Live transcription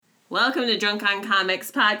Welcome to Drunk on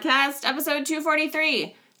Comics Podcast, episode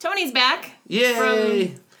 243. Tony's back.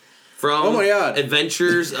 Yay! From oh my God.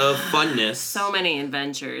 Adventures of Funness. So many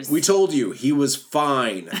adventures. We told you he was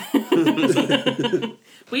fine.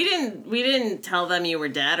 We didn't tell them you were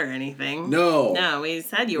dead or anything. No. No, we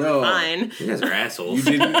said you were fine. You guys are assholes.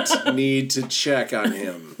 You didn't need to check on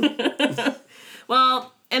him.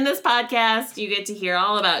 Well, in this podcast, you get to hear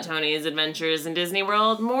all about Tony's adventures in Disney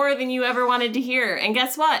World more than you ever wanted to hear. And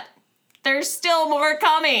guess what? There's still more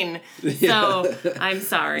coming. So, I'm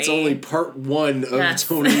sorry. It's only part one of Yes.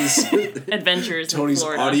 Tony's Adventures in Tony's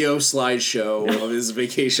Florida. audio slideshow of his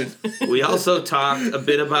vacation. We also talked a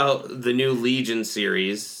bit about the new Legion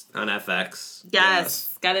series on FX.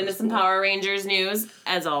 Yes. Got into some Power Rangers news,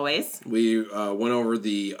 as always. We went over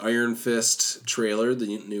the Iron Fist trailer,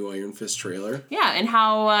 the new Iron Fist trailer. Yeah, and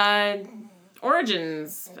how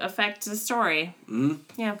origins affect the story.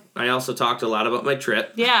 Mm-hmm. Yeah. I also talked a lot about my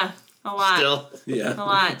trip. Yeah, a lot. Still. Yeah. A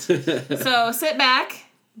lot. So sit back,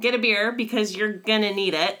 get a beer, because you're gonna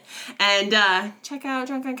need it, and check out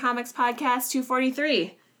Drunk on Comics Podcast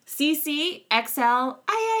 243. CCXL,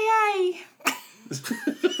 I.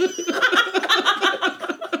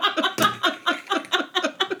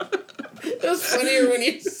 It was funnier when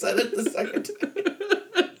you said it the second time.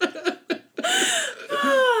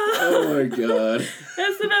 Oh my God.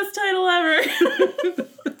 That's the best title ever.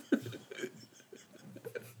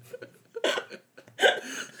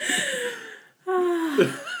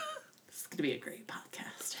 This is gonna be a great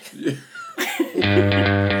podcast.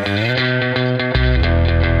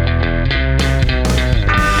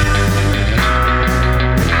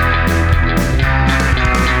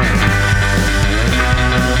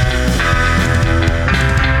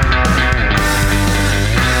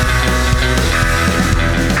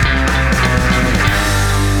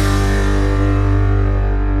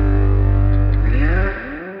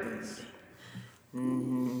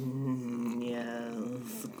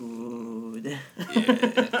 Yes, good.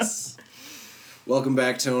 Yes. Welcome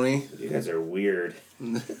back, Tony. You guys are weird.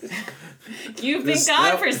 You've been This- gone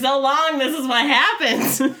that- for so long, this is what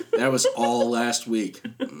happens. That was all last week.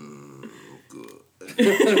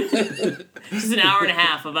 Just an hour and a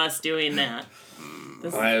half of us doing that.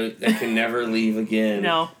 I can never leave again.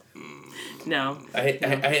 No.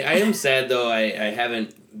 I am sad, though, I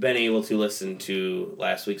haven't been able to listen to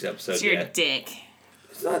last week's episode It's your yet. dick.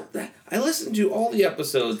 It's not that. I listen to all the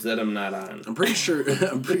episodes that I'm not on. I'm pretty sure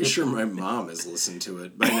my mom has listened to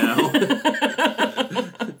it by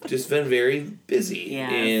now. Just been very busy.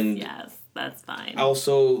 Yes, that's fine.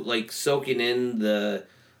 Also, like, soaking in the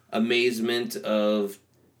amazement of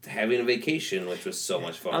having a vacation, which was so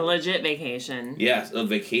much fun. A legit vacation. Yes, a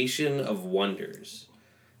vacation of wonders.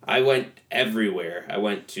 I went everywhere. I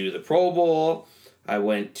went to the Pro Bowl. I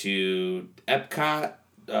went to Epcot,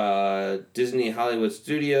 Disney Hollywood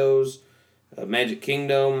Studios, Magic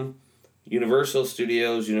Kingdom, Universal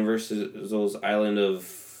Studios, Universal's Island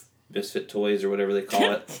of Misfit Toys or whatever they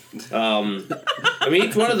call it. I mean,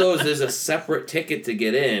 each one of those is a separate ticket to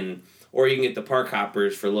get in, or you can get the park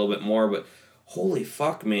hoppers for a little bit more, but holy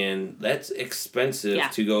fuck, man, that's expensive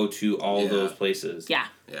to go to all those places. Yeah,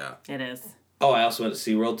 Yeah. it is. Oh, I also went to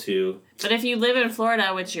SeaWorld too. But if you live in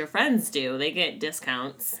Florida, which your friends do, they get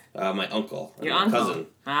discounts. My uncle. Your my uncle. cousin.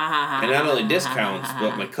 And not only discounts,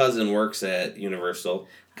 but my cousin works at Universal.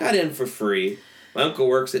 Got in for free. My uncle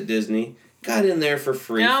works at Disney. Got in there for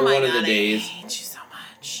free for one of the days. I hate you so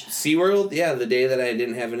much. SeaWorld, yeah, the day that I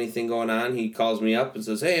didn't have anything going on, he calls me up and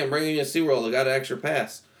says, "Hey, I'm bringing you to SeaWorld. I got an extra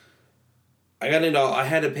pass." I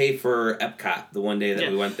had to pay for Epcot the one day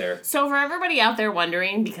that we went there. So for everybody out there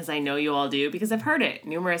wondering, because I know you all do, because I've heard it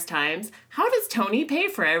numerous times, how does Tony pay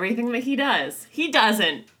for everything that he does? He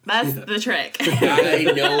doesn't. That's the trick. I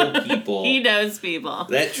know people. He knows people.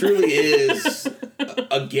 That truly is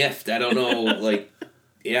a gift. I don't know, like,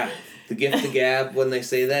 yeah, the gift of gab when they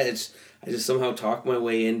say that. I just somehow talk my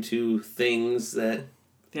way into things that...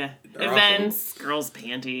 Yeah. They're Events, girls'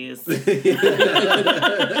 panties. Hey,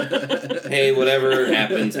 whatever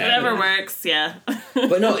happens. Whatever works, yeah.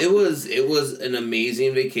 But no, it was an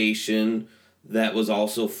amazing vacation that was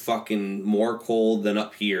also fucking more cold than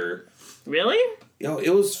up here. Really?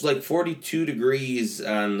 It was like 42 degrees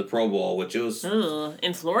on the Pro Bowl, which it was... Ugh.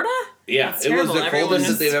 In Florida? Yeah, That's it was terrible. the Everyone coldest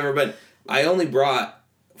is- that they've ever been. I only brought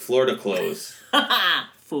Florida clothes.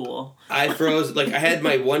 Fool. I froze, like, I had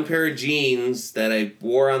my one pair of jeans that I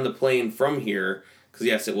wore on the plane from here, because,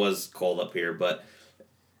 yes, it was cold up here, but,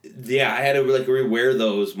 yeah, I had to, like, rewear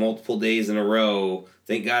those multiple days in a row.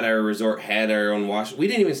 Thank God our resort had our own wash. We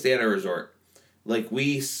didn't even stay at our resort. Like,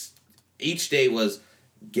 each day was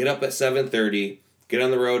get up at 7:30, get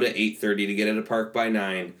on the road at 8:30 to get at a park by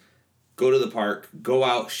 9, go to the park, go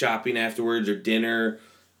out shopping afterwards or dinner,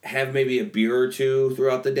 have maybe a beer or two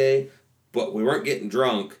throughout the day, but we weren't getting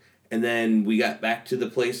drunk. And then we got back to the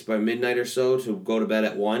place by midnight or so to go to bed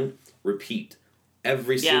at 1, repeat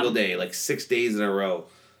every single day, like 6 days in a row,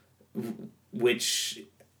 which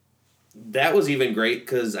that was even great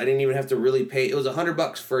because I didn't even have to really pay. It was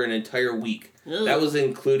 $100 for an entire week. Ugh. That was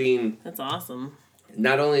including. That's awesome.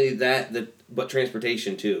 Not only that, but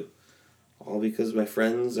transportation too. All because my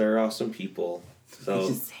friends are awesome people. So I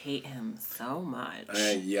just hate him so much.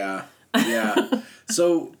 Yeah.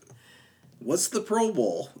 So, what's the Pro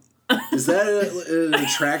Bowl? Is that an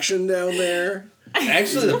attraction down there?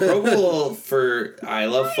 Actually, the Pro Bowl for I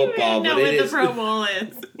love football, but it is. I don't know what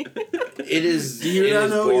the Pro Bowl is. It is. Do you not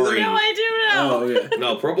know? Boring. No, I do know. Oh, okay.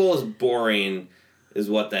 No, Pro Bowl is boring, is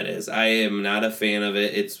what that is. I am not a fan of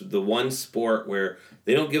it. It's the one sport where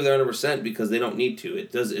they don't give their 100% because they don't need to.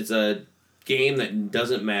 It's a game that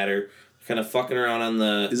doesn't matter. Kind of fucking around on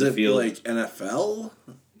the Is the it field. like NFL?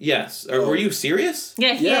 Yes. Or were you serious?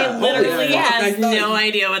 Yeah, he Yeah. literally Oh, yeah. has I thought- no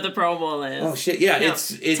idea what the Pro Bowl is. Oh shit! Yeah, No.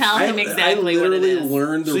 it's. Tell him exactly what it is.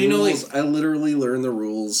 Learned the So you know, rules. like- I literally learned the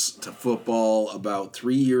rules to football about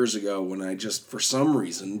 3 years ago when I just, for some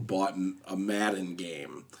reason, bought a Madden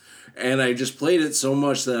game, and I just played it so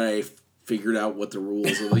much that I figured out what the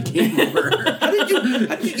rules of the game were. How did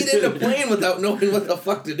you get into playing without knowing what the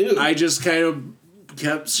fuck to do? I just kind of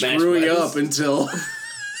kept Smash screwing buttons.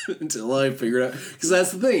 up until I figured out, because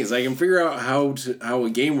that's the thing, is I can figure out how a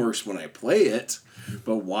game works when I play it,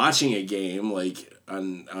 but watching a game like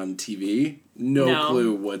on TV, no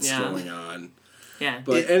clue what's going on. Yeah.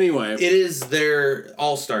 But anyway, it is their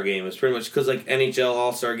all-star game. It's pretty much because like NHL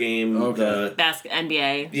all-star game. Okay.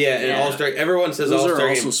 NBA. Yeah, and all-star. Everyone says those all-star are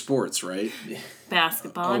also game. sports, right?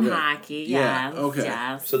 Basketball and hockey. Yeah, Yes. okay.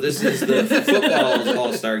 Yes. So this is the football's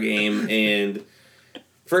all-star game, and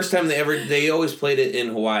first time they always played it in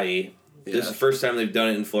Hawaii. This is the first time they've done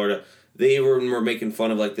it in Florida. They were making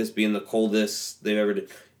fun of like this being the coldest they've ever done.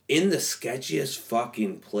 In the sketchiest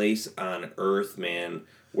fucking place on earth, man.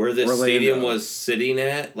 Where this Orlando. stadium was sitting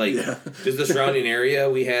at, like just the surrounding area.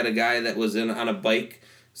 We had a guy that was on a bike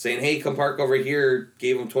saying, "Hey, come park over here."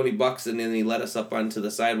 Gave him $20, and then he let us up onto the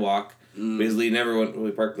sidewalk. Basically, never went.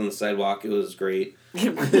 We parked on the sidewalk. It was great.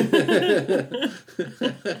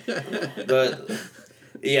 But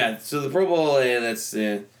yeah, so the Pro Bowl, and that's.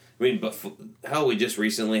 I mean, but hell, we just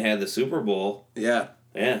recently had the Super Bowl. Yeah.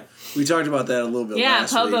 Yeah. We talked about that a little bit Yeah,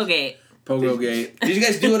 last week. Pogo-gate. Pogo-gate. Did you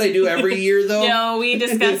guys do what I do every year though? No, we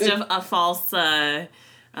discussed a false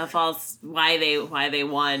why they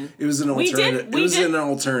won. It was an alternative. An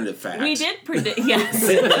alternative fact. We did predict. Yes,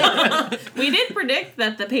 we did predict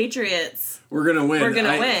that the Patriots We're gonna win. We're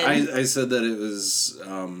gonna win. I said that it was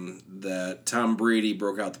that Tom Brady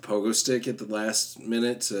broke out the pogo stick at the last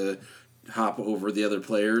minute to hop over the other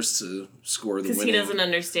players to score the winning. because he doesn't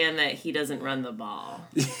understand that he doesn't run the ball.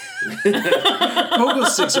 Pogo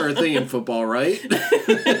sticks are a thing in football, right?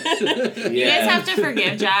 Yeah. You guys have to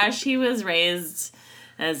forgive Josh. He was raised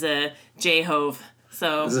as a J-Hove,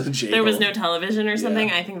 so there was no television or something.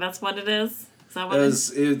 Yeah. I think that's what it is. Is that what it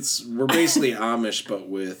is? We're basically Amish but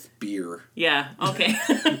with beer. Yeah. Okay.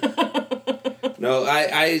 No,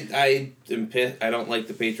 I am pissed. I don't like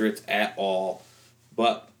the Patriots at all.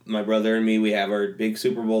 But my brother and me, we have our big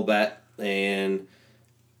Super Bowl bet, and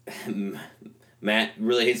Matt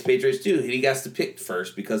really hates the Patriots too. He got to pick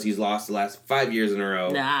first because he's lost the last 5 years in a row.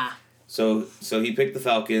 Nah. So he picked the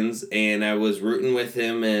Falcons, and I was rooting with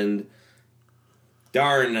him, and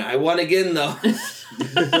darn, I won again though.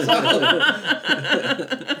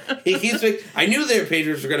 He keeps picking. I knew their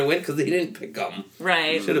Patriots were going to win because they didn't pick them.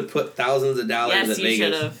 Right. Should have put thousands of dollars Yes, at you Vegas.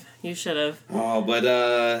 should have. You should have. Oh, but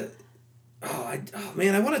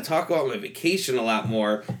man, I want to talk about my vacation a lot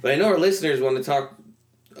more. But I know our listeners want to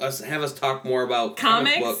have us talk more about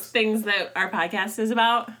comic Comics, books. things that our podcast is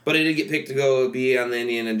about. But I did get picked to go be on the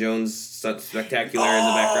Indiana Jones Spectacular as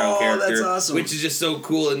a background character, that's awesome. which is just so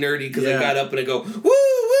cool and nerdy because I Yeah. got up and I go, woo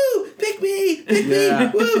woo, pick me,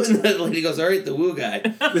 Yeah. woo, and the lady goes, all right, the woo guy.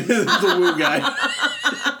 The woo guy.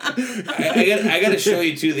 I got to show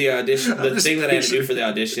you too the audition, the thing that I had to do for the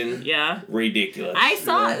audition. Yeah. Ridiculous. I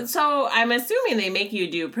saw, so I'm assuming they make you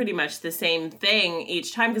do pretty much the same thing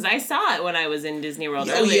each time because I saw it when I was in Disney World.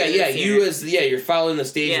 Oh earlier yeah. this year. You're following the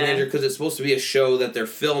stage Yeah. manager because it's supposed to be a show that they're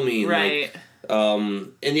filming. Right.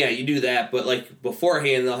 And yeah, you do that, but like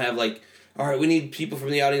beforehand they'll have like, all right, we need people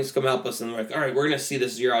from the audience to come help us, and they're like, all right, we're gonna see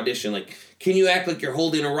this is your audition. Like, can you act like you're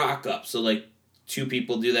holding a rock up? So like, 2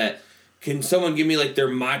 people do that. Can someone give me like their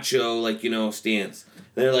macho stance? And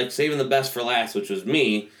they're like saving the best for last, which was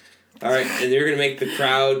me. All right, and you're gonna make the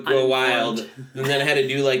crowd go wild, and then I had to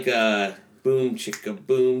do like a boom chicka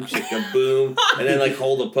boom, and then like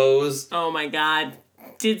hold a pose. Oh my god.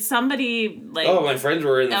 Did somebody like? Oh, my friends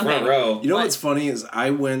were in the front row. You know what's funny is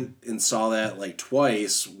I went and saw that like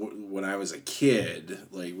twice when I was a kid.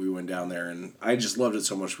 Like we went down there and I just loved it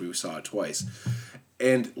so much we saw it twice.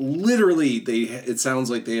 And literally, it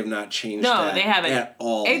sounds like they have not changed that they haven't at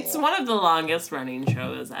all. It's one of the longest running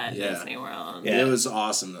shows at Disney World. Yeah. It was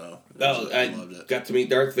awesome though. I loved it. Got to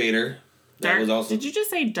meet Darth Vader. That was awesome. Did you just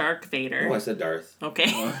say Dark Vader? Oh, I said Darth. Okay.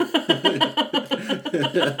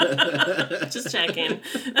 Just checking.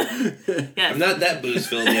 Yes. I'm not that booze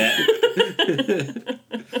filled yet.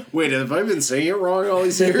 Wait, have I been saying it wrong all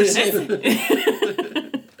these years?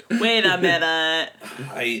 Wait a minute.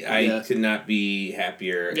 I could not be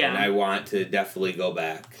happier, and I want to definitely go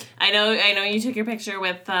back. I know you took your picture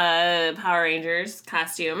with Power Rangers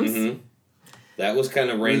costumes. Mm-hmm. That was kind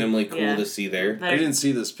of randomly cool to see there. I didn't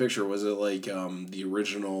see this picture. Was it like the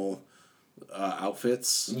original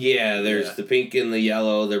outfits? Yeah, there's the pink and the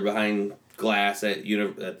yellow. They're behind glass at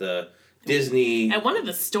the Disney. At one of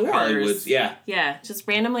the stores. Hollywood's, yeah. Yeah, just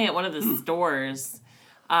randomly at one of the stores.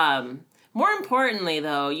 More importantly,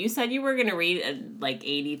 though, you said you were going to read like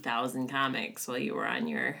 80,000 comics while you were on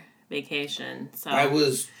your vacation. So I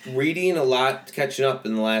was reading a lot, catching up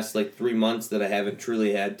in the last 3 months that I haven't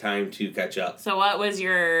truly had time to catch up. So what was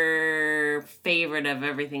your favorite of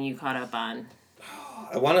everything you caught up on?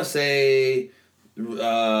 I want to say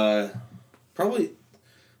probably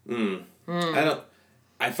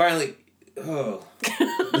I finally You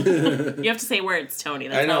have to say words, Tony.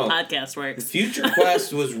 That's how a podcast works. Future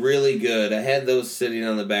Quest was really good. I had those sitting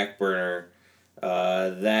on the back burner.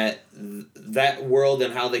 That world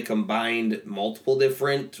and how they combined multiple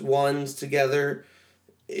different ones together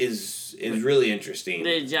is really interesting.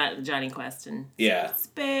 The Johnny Quest and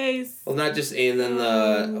space. Well, not just and then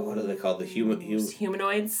the what are they called? The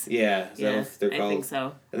humanoids. Yeah, is that what they're called? I think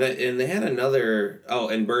so. And they had another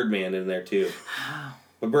and Birdman in there too.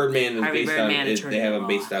 But Birdman is based on they have them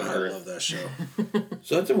based on Earth. I love that show.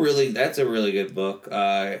 So that's a really good book.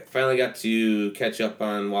 I finally got to catch up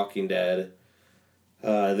on Walking Dead.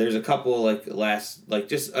 There's a couple and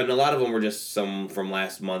a lot of them were just some from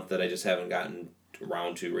last month that I just haven't gotten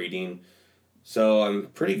around to reading. So I'm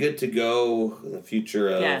pretty good to go in the future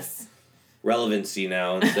of relevancy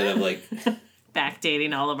now instead of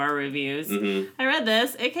backdating all of our reviews. Mm-hmm. I read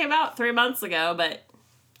this. It came out 3 months ago, but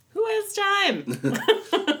who has time?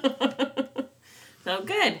 So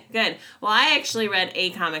good. Well, I actually read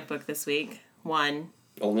a comic book this week. One.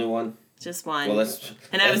 Only one? Just one. Well,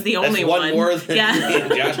 I was the only one. One more than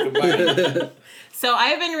Josh combined. So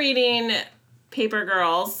I've been reading Paper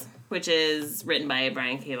Girls, which is written by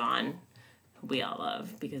Brian K. Vaughan, who we all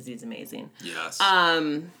love because he's amazing. Yes.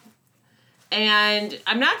 And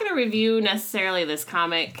I'm not going to review necessarily this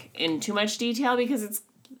comic in too much detail because it's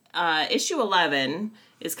issue 11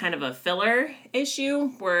 is kind of a filler issue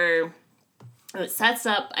where it sets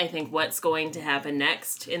up, I think, what's going to happen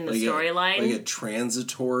next in the storyline. Like a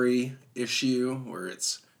transitory issue where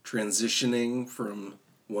it's transitioning from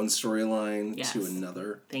one storyline to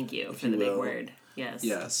another. Thank you for the big word. Yes.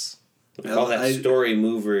 We call that story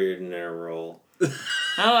mover in our role. Oh,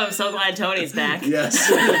 I'm so glad Tony's back.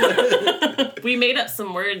 Yes. We made up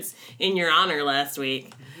some words in your honor last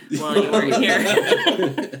week while you weren't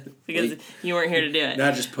here. Because you weren't here to do it.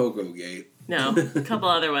 Not just Pogo-gate. No, a couple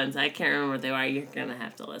other ones. I can't remember what they are. You're going to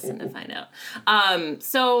have to listen to find out.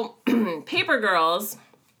 So, Paper Girls,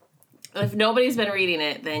 if nobody's been reading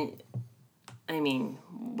it, then, I mean,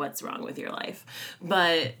 what's wrong with your life?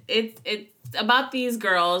 But it's about these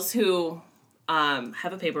girls who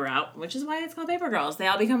have a paper route, which is why it's called Paper Girls. They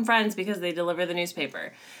all become friends because they deliver the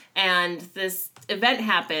newspaper. And this event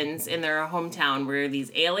happens in their hometown where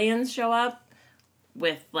these aliens show up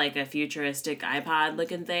with a futuristic iPod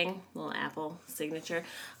looking thing, little Apple signature.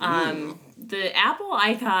 The Apple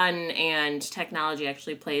icon and technology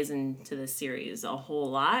actually plays into this series a whole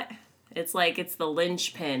lot. It's it's the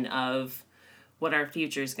linchpin of what our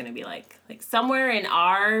future is going to be like. Somewhere in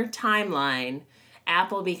our timeline,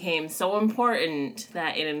 Apple became so important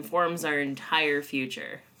that it informs our entire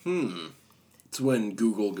future. It's when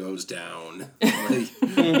Google goes down.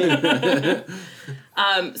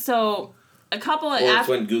 So a couple of... Or it's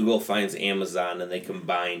when Google finds Amazon and they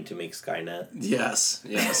combine to make Skynet. Yes.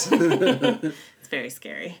 It's very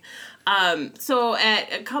scary. So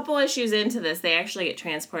at a couple issues into this, they actually get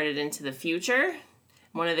transported into the future.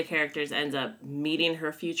 One of the characters ends up meeting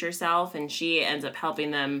her future self, and she ends up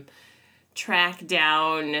helping them track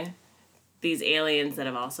down these aliens that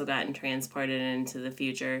have also gotten transported into the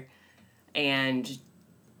future. And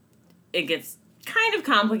it gets kind of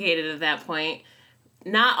complicated at that point.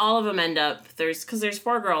 Not all of them end up, because there's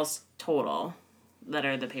 4 girls total that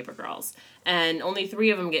are the paper girls. And only 3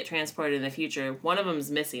 of them get transported in the future. One of them's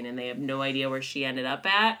missing, and they have no idea where she ended up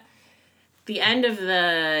at. The end of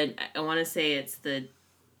I want to say it's the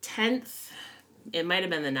 10th, it might have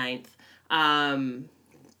been the 9th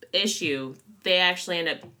issue, they actually end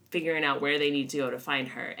up figuring out where they need to go to find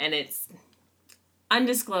her. And it's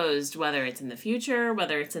undisclosed whether it's in the future,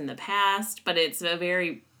 whether it's in the past, but it's a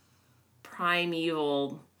very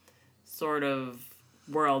primeval sort of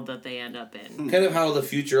world that they end up in. Kind of how the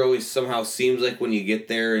future always somehow seems like when you get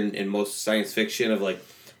there in most science fiction of like,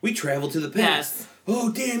 we travel to the past. Yes.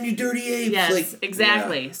 Oh, damn, you dirty apes. Yes, like,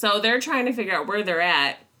 exactly. Yeah. So they're trying to figure out where they're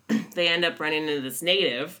at. They end up running into this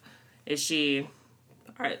native. Is she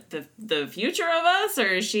the future of us, or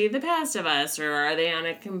is she the past of us, or are they on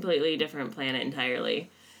a completely different planet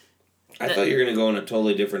entirely? I thought you were going to go in a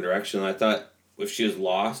totally different direction. I thought if she was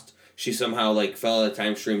lost, she somehow like fell out of the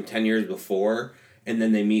time stream 10 years before, and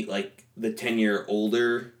then they meet like the 10-year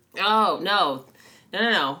older. Oh, no.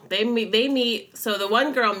 They meet, so the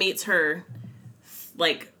one girl meets her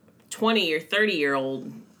like 20 or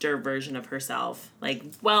 30-year-older version of herself, like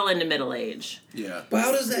well into middle age. Yeah. But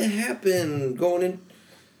how does that happen going in?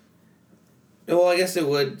 Well, I guess it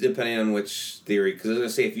would, depending on which theory. Because I was going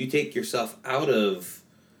to say, if you take yourself out of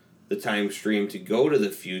the time stream to go to the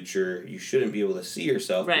future, you shouldn't be able to see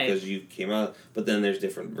yourself because you came out. But then there's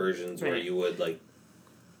different versions where you would, like...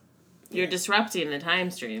 You're disrupting the time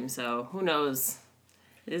stream, so who knows?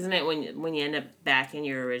 Isn't it when you end up back in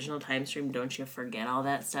your original time stream, don't you forget all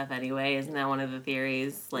that stuff anyway? Isn't that one of the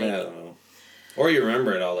theories? Like, I don't know. Or you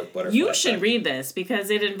remember it all, like Butterfly. You should read this because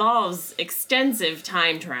it involves extensive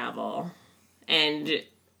time travel. And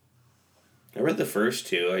I read the first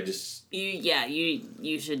 2. I just...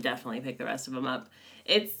 You should definitely pick the rest of them up.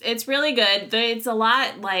 It's really good. It's a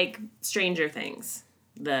lot like Stranger Things,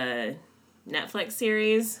 the Netflix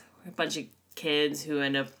series. A bunch of kids who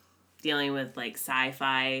end up dealing with like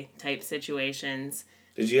sci-fi type situations.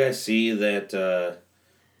 Did you guys see that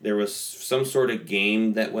there was some sort of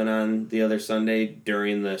game that went on the other Sunday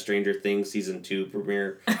during the Stranger Things Season 2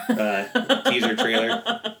 premiere teaser trailer?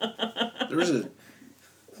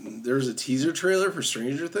 There was a teaser trailer for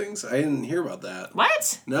Stranger Things? I didn't hear about that.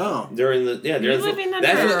 What? No. During the living under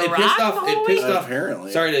that's a what it rock pissed the off. whole It pissed week? off.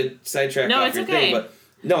 Apparently. Sorry to sidetrack No, off it's your okay. thing, but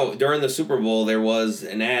no, during the Super Bowl there was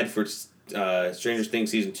an ad for Stranger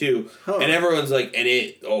Things Season 2, and everyone's like, and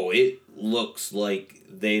it looks like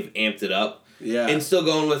they've amped it up. Yeah. And still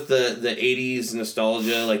going with the 80s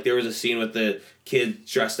nostalgia. Like, there was a scene with the kid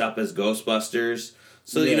dressed up as Ghostbusters.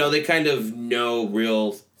 So, you know, they kind of know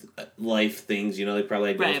real life things. You know, they probably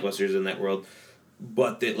had Ghostbusters in that world.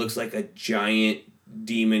 But it looks like a giant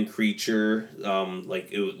demon creature.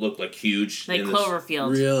 Like, it would look like huge. Like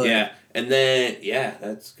Cloverfield. Really? Yeah. And then,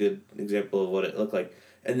 that's a good example of what it looked like.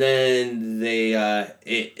 And then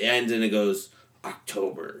it ends and it goes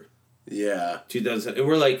October. Yeah. 2007. And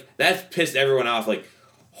we're like, that's pissed everyone off. Like,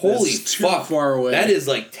 holy That's fuck. too far away. That is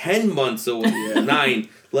like 10 months away. 9.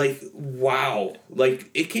 Like, wow.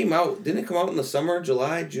 Like, it came out, didn't it come out in the summer,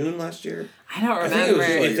 July, June last year? I don't remember.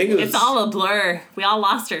 I think it was it's all a blur. We all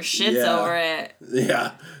lost our shits over it.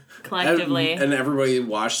 Yeah. Collectively. And everybody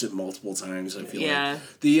watched it multiple times, I feel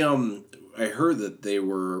like. The I heard that they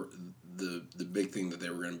were the big thing that they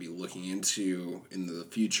were going to be looking into in the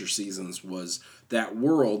future seasons was that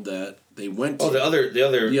world that they went to. Oh, the other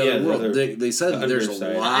world. They said there's a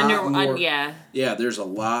lot more. Yeah, there's a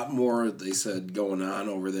lot more, they said, going on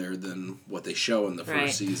over there than what they show in the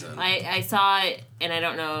first season. I saw it, and I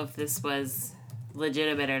don't know if this was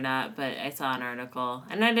legitimate or not, but I saw an article,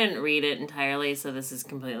 and I didn't read it entirely, so this is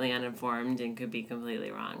completely uninformed and could be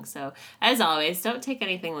completely wrong. So, as always, don't take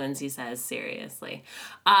anything Lindsay says seriously.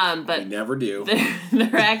 But we never do.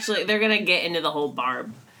 They're gonna get into the whole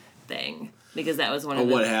Barb thing. Because that was one of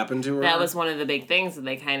what happened to her? That was one of the big things that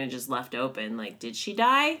they kind of just left open. Like, did she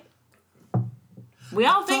die? We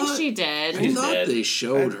all think she did. I thought they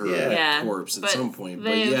showed her corpse at some point.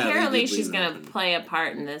 But apparently she's going to play a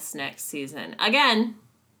part in this next season. Again,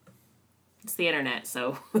 it's the internet,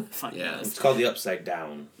 so fuck knows. It's called The Upside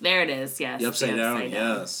Down. There it is, yes. The Upside Down,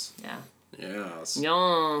 yes. Yeah. Yes.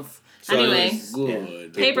 Yes. So anyway,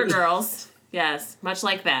 good. Paper Girls. Yes, much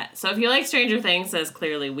like that. So if you like Stranger Things, as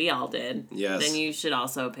clearly we all did, then you should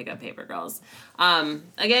also pick up Paper Girls.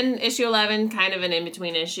 Again, issue 11, kind of an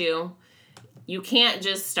in-between issue. You can't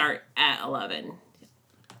just start at 11.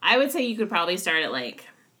 I would say you could probably start at like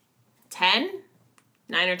 10,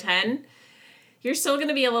 9 or 10. you're still going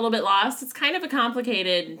to be a little bit lost. It's kind of a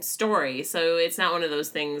complicated story, so it's not one of those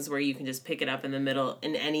things where you can just pick it up in the middle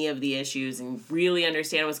in any of the issues and really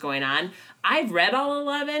understand what's going on. I've read all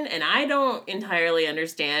 11, and I don't entirely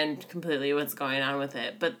understand completely what's going on with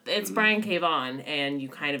it, but it's Brian K. Vaughan, and you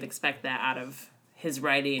kind of expect that out of his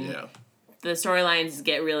writing. Yeah. The storylines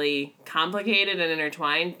get really complicated and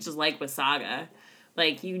intertwined, just like with Saga.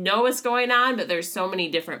 Like, you know what's going on, but there's so many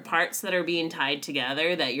different parts that are being tied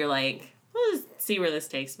together that you're like, let's see where this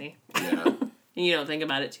takes me. Yeah. And you don't think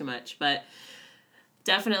about it too much, but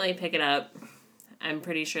definitely pick it up. I'm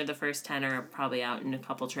pretty sure the first 10 are probably out in a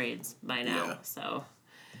couple trades by now. Yeah. So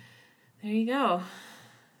there you go.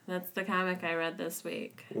 That's the comic I read this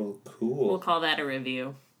week. Well, cool. We'll call that a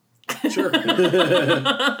review. Sure.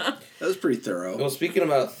 That was pretty thorough. Well, speaking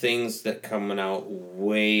about things that coming out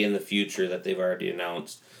way in the future that they've already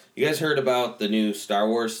announced, you guys heard about the new Star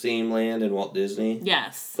Wars theme land in Walt Disney?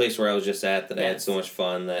 Yes. Place where I was just at that I had Yes. so much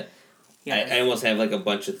fun that Yes. I almost have like a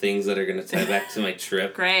bunch of things that are going to tie back to my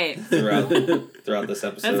trip Great. throughout this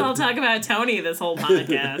episode. Let's all talk about Tony this whole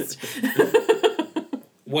podcast.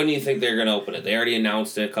 When do you think they're going to open it? They already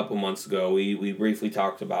announced it a couple months ago. We briefly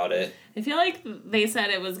talked about it. I feel like they said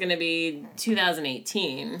it was going to be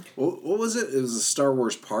 2018. What was it? It was a Star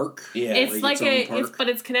Wars park? Yeah. It's like its own park? but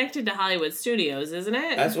it's connected to Hollywood Studios, isn't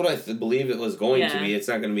it? That's what I believe it was going to Yeah. be. It's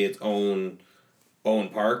not going to be its own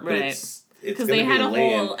park, but Right. it's 'Cause going they to had be a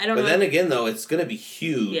land. whole- I don't but know- then again, though, it's going to be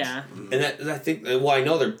huge. Yeah. And that I think, well, I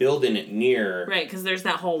know they're building it near. Right, because there's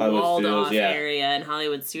that whole Hollywood walled Studios, off yeah. area in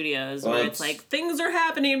Hollywood Studios Well, where it's like things are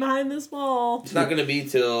happening behind this wall. It's not going to be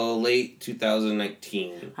till late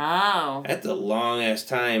 2019. Oh. That's a long ass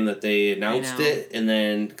time that they announced know. it, and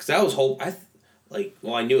then because I was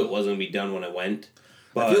I knew it wasn't going to be done when I went.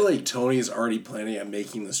 But I feel like Tony's already planning on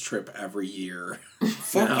making this trip every year.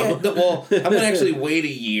 fuck now. yeah, well, I'm going to actually wait a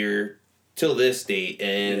year till this date,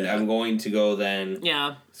 and Yeah. I'm going to go then.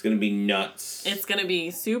 Yeah. It's going to be nuts. It's going to be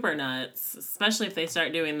super nuts, especially if they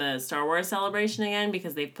start doing the Star Wars celebration again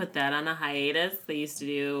because they've put that on a hiatus. They used to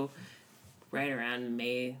do right around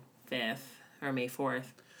May 5th or May 4th.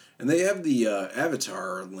 And they have the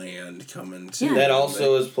Avatar land coming too. Yeah. That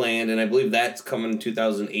also is planned, and I believe that's coming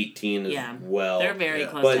 2018 as Yeah. well. They're very yeah.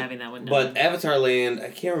 close to having that one done. But Avatar Land, I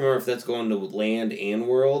can't remember if that's going to Land and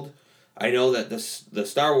World. I know that the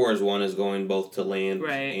Star Wars one is going both to Land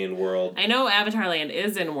Right. and World. I know Avatar Land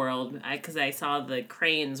is in World because I saw the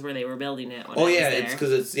cranes where they were building it. When Oh I was yeah, there. it's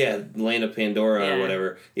because it's Land of Pandora Yeah. or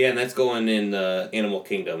whatever. Yeah, and that's going in Animal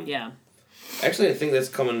Kingdom. Yeah. Actually, I think that's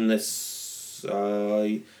coming this.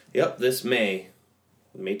 This May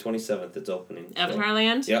 27th. It's opening. so- Avatar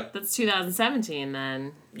Land? Yep. That's 2017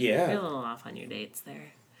 then. You're a Yeah. little off on your dates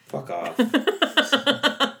there. Fuck off.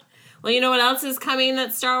 Well, you know what else is coming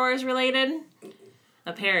that's Star Wars related?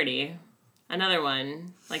 A parody. Another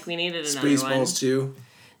one. Like we needed another one. Spaceballs too.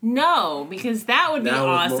 No, because that would be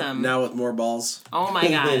awesome. Now with more balls. Oh my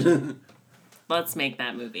god. Let's make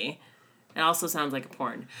that movie. It also sounds like a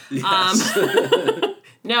porn. Yes.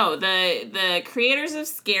 No, the creators of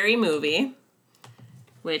Scary Movie,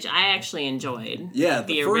 which I actually enjoyed. Yeah,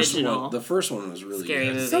 the first original one. The first one was really Scary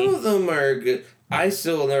good. Movie. Some of them are good. I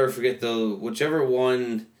still will never forget though. Whichever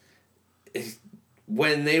one,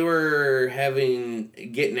 when they were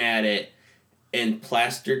getting at it and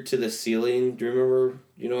plastered to the ceiling. Do you remember?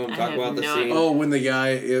 You know what I'm I talking have about the no scene. idea. Oh, when the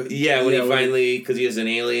guy. When he finally, because he was an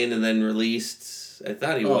alien and then released. I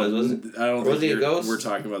thought he wasn't. I don't Was think he a ghost? we're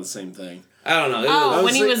talking about the same thing. I don't know. It Oh, was,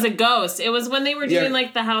 when he saying- was a ghost. It was when they were doing Yeah.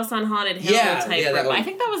 like the House on Haunted Hill Yeah, type yeah, that rip. one. I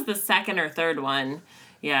think that was the second or third one.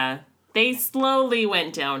 Yeah. They slowly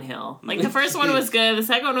went downhill. Like the first one was good, the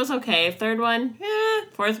second one was okay, third one,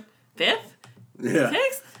 fourth, fifth, Yeah.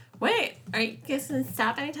 sixth. Wait, are you guys gonna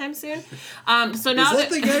stop anytime soon? So now Is that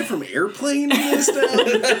the guy from Airplane in this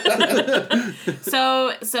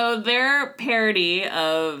now? so their parody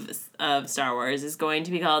of Star Wars is going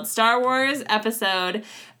to be called Star Wars Episode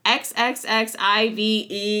XXXIVE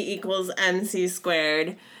equals MC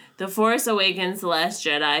squared. The Force Awakens: The Last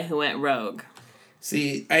Jedi Who Went Rogue.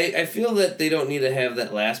 See, I feel that they don't need to have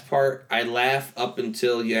that last part. I laugh up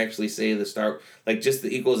until you actually say just the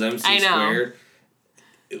equals MC I know. squared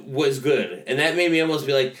was good. And that made me almost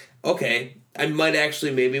be like, okay, I might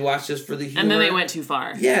actually maybe watch this for the humor. And then they went too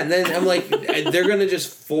far. Yeah, and then I'm like, they're going to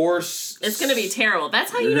just force... It's going to be terrible.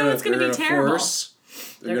 That's how you know it's going to be terrible.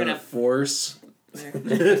 They're gonna force.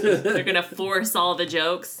 They're going to force all the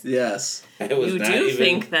jokes. Yes. I was You not do even-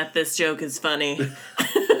 think that this joke is funny.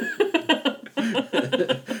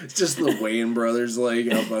 It's just the Wayne brothers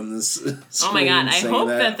like up on this. Oh my God, I screen saying hope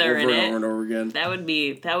that they're in over and it. over and over again. That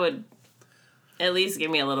would at least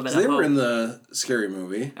give me a little bit of They hope. were in the Scary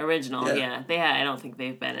Movie. Original, yeah. They had, I don't think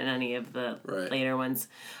they've been in any of the Right. later ones.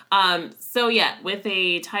 So yeah, with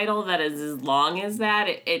a title that is as long as that,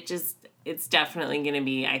 it's definitely going to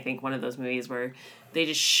be, I think, one of those movies where they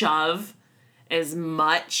just shove as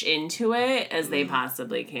much into it as they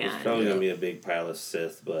possibly can. It's probably gonna be a big pile of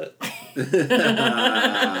Sith, but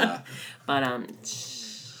But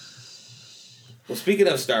well, speaking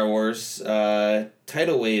of Star Wars,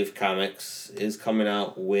 Tidal Wave Comics is coming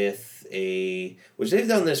out with which they've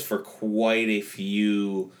done this for quite a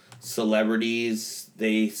few celebrities.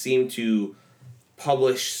 They seem to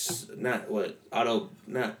publish not even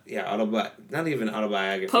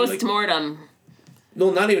autobiography. post-mortem. No,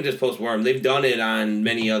 not even just post-mortem. They've done it on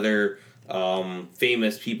many other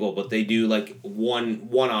famous people, but they do like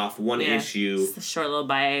one issue. Just a short little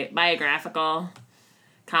biographical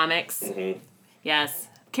comics. Mm-hmm. Yes.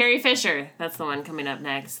 Carrie Fisher, that's the one coming up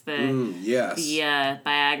next. Yes. The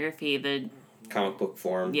biography, the Comic book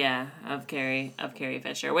form. of Carrie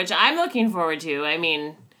Fisher, which I'm looking forward to. I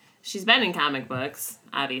mean, she's been in comic books,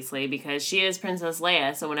 obviously, because she is Princess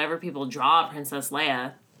Leia. So whenever people draw Princess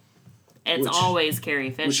Leia, it's always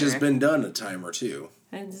Carrie Fisher. Which has been done a time or two.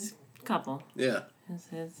 It's a couple. Yeah.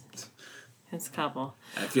 It's a couple.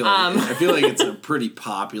 I feel like it's a pretty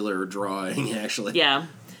popular drawing, actually. Yeah.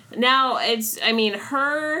 Now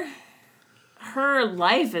her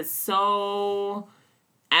life is so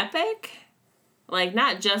epic. Like,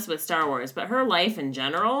 not just with Star Wars, but her life in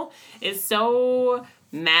general is so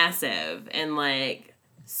massive and, like,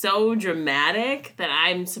 so dramatic that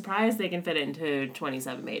I'm surprised they can fit it into a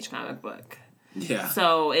 27-page comic book. Yeah.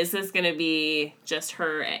 So, is this going to be just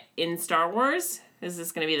her in Star Wars? Is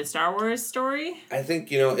this going to be the Star Wars story? I think,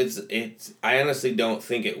 it's I honestly don't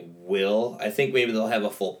think it will. I think maybe they'll have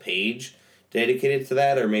a full page dedicated to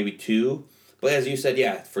that, or maybe two. But as you said,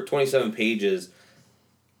 yeah, for 27 pages,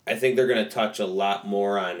 I think they're going to touch a lot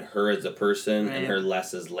more on her as a person and her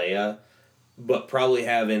less as Leia, but probably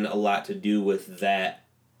having a lot to do with that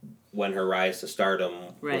when her rise to stardom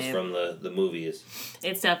was from the movies.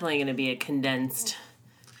 It's definitely going to be a condensed,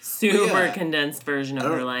 condensed version of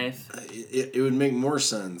her life. It would make more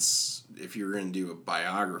sense if you were going to do a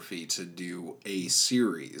biography to do a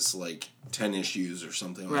series, like 10 issues or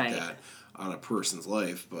something like that, on a person's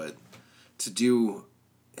life, but to do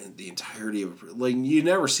the entirety of, like, you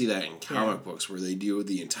never see that in comic books where they do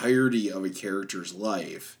the entirety of a character's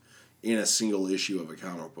life in a single issue of a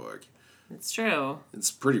comic book. It's true. It's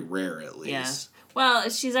pretty rare, at least. Yeah. Well,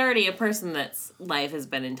 she's already a person that's life has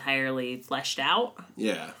been entirely fleshed out.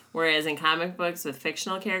 Yeah. Whereas in comic books with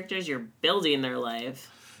fictional characters, you're building their life.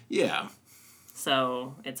 Yeah.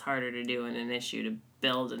 So it's harder to do in an issue to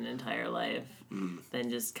build an entire life than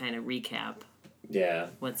just kind of recap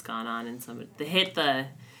what's gone on in some... Hit the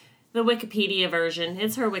Wikipedia version.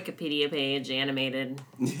 It's her Wikipedia page, animated,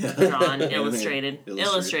 drawn, illustrated.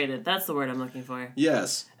 Illustrated. That's the word I'm looking for.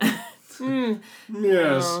 Yes.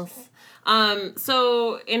 Yes.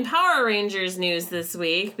 So in Power Rangers news this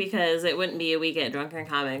week, because it wouldn't be a week at Drunken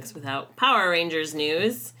Comics without Power Rangers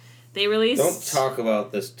news, they released... Don't talk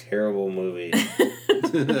about this terrible movie.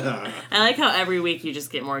 I like how every week you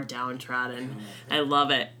just get more downtrodden. I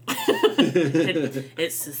love it.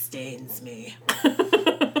 It sustains me.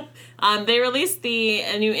 They released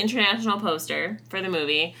a new international poster for the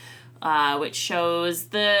movie, which shows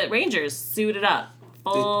the Rangers suited up.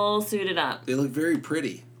 Suited up. They look very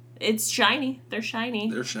pretty. It's shiny. They're shiny.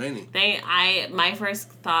 They're shiny. My first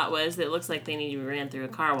thought was it looks like they need to be ran through a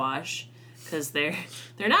car wash. Because they're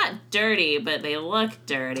not dirty, but they look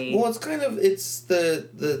dirty. Well, it's the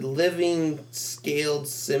living scaled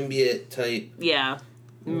symbiote type. Yeah.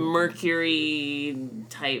 Mercury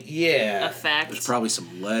type effect. There's probably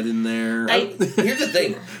some lead in there. Here's the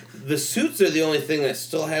thing. The suits are the only thing that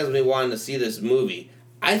still has me wanting to see this movie.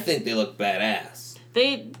 I think they look badass.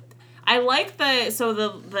 I like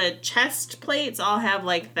the chest plates all have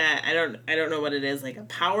like that. I don't know what it is, like a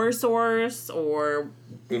power source or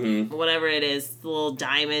whatever it is, the little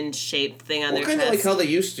diamond shaped thing on their chest. Kind of like how they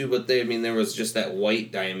used to, but there was just that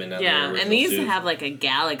white diamond on their original and these suit. have like a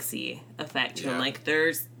galaxy effect to them. Like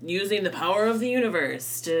they're using the power of the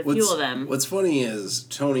universe to fuel them. What's funny is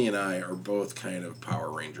Tony and I are both kind of Power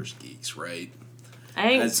Rangers geeks, right?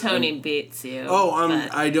 I think Tony beats you.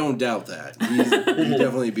 I don't doubt that. He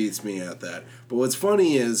definitely beats me at that. But what's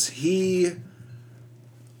funny is he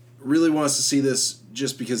really wants to see this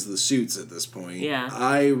just because of the suits at this point. Yeah.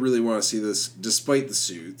 I really want to see this despite the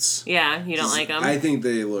suits. Yeah, you don't like them? I think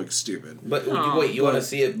they look stupid. But wait, you want to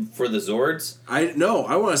see it for the Zords? I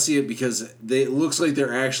want to see it because it looks like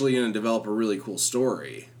they're actually going to develop a really cool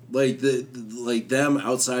story Like like them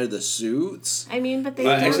outside of the suits. I mean, but they.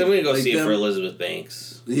 Actually, I'm gonna go Like see it them- for Elizabeth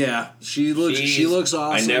Banks. Yeah, she looks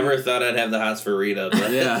awesome. I never thought I'd have the hots for Rita,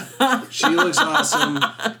 but Yeah, she looks awesome,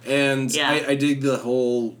 and Yeah. I dig the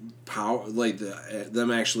whole power, like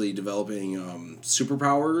them actually developing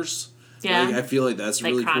superpowers. Yeah. Like, I feel like that's a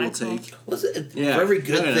Like really Chronicle. cool take. for every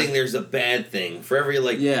good Yeah. thing, there's a bad thing. For every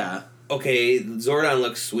Yeah, okay, Zordon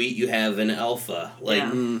looks sweet. You have an alpha. Like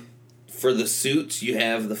Yeah. for the suits, you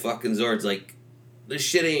have the fucking Zords. Like this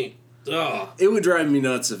shit ain't. Oh, it would drive me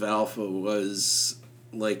nuts if Alpha was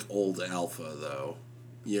like old Alpha, though.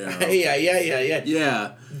 You know? yeah.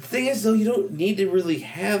 Yeah, The thing is, though, you don't need to really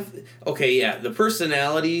have. Okay, yeah, the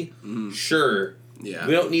personality, sure. yeah.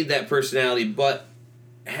 We don't need that personality, but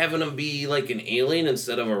having them be like an alien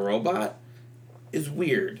instead of a robot is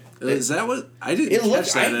weird. Is that what I didn't It catch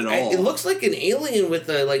looks that at all? it looks like an alien with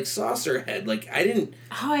a like saucer head. Like I didn't.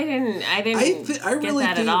 Oh, I didn't I get really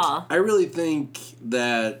that think at all. I really think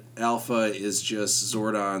that Alpha is just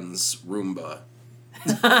Zordon's Roomba.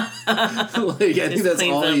 Like I think Just that's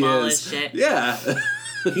cleans all up he all is. his shit. Yeah.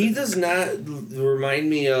 He does not remind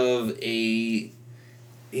me of a.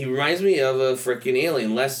 He reminds me of a freaking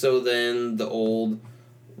alien, less so than the old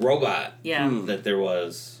robot Yeah. that there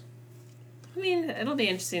was. I mean, it'll be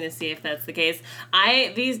interesting to see if that's the case.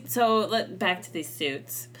 Back to these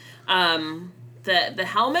suits. The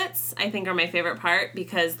helmets I think are my favorite part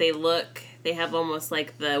because they have almost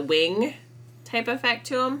like the wing type effect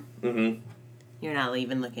to them. Mm-hmm. You're not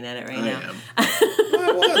even looking at it right I now. am.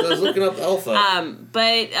 I was looking up Alpha.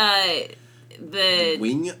 But the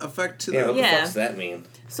Wing effect to Yeah, them. what Yeah. the fuck's that mean?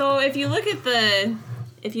 so if you look at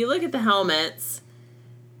the helmets,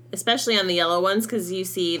 especially on the yellow ones, because you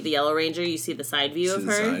see the Yellow Ranger, you see the side view To of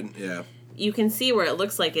the her. side, yeah. You can see where it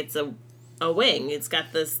looks like it's a wing. It's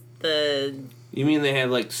got the You mean they have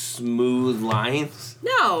like smooth lines?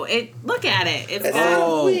 no. Look at it. It's That's got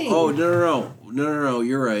not- wing. No,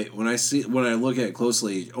 you're right. When I look at it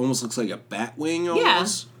closely, it almost looks like a bat wing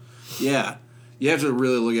almost. Yeah. You have to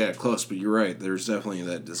really look at it close, but you're right. There's definitely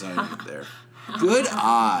that design there. Good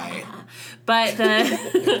eye. but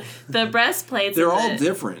the breastplates. They're and all the-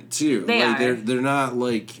 different too. They like are. they're not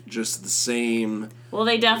like just the same Well,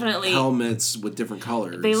 they definitely helmets with different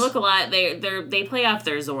colors. they look a lot. They play off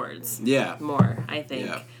their Zords Yeah. more. I think.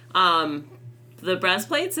 Yeah. The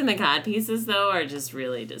breastplates and the cod pieces though are just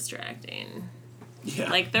really distracting. Yeah.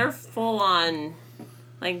 Like they're full on.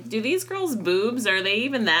 Like, do these girls' boobs, are they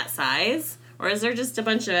even that size? Or is there just a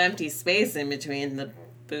bunch of empty space in between the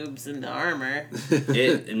boobs and the armor?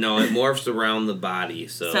 It morphs around the body.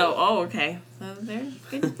 So Okay. So they're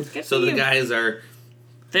good so for the you. guys are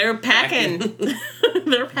They're packing.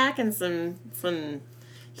 They're packing some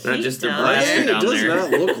Not heat just their down blaster there. it down does there.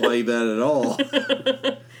 not look like that at all.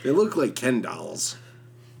 They look like Ken dolls.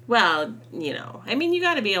 Well, I mean, you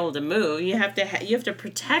got to be able to move. You have to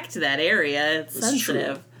protect that area. It's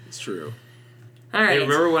sensitive. True. It's true. All right. Hey,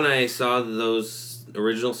 remember when I saw those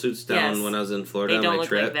original suits down Yes. when I was in Florida They on don't my look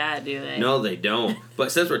trip? like that, do they? No, they don't.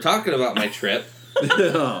 But since we're talking about my trip,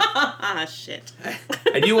 Ah, shit.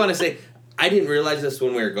 I do want to say I didn't realize this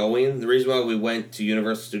when we were going. The reason why we went to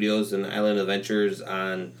Universal Studios and Island Adventures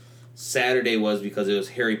on Saturday was because it was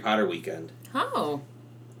Harry Potter weekend. Oh.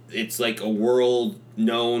 It's like a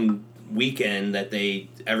world-known weekend that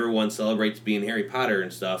everyone celebrates being Harry Potter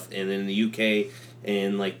and stuff. And in the UK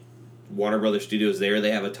and like Warner Brothers Studios there,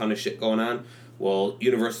 they have a ton of shit going on. Well,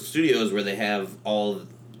 Universal Studios, where they have all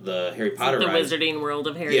the Harry Potter The rides. Wizarding World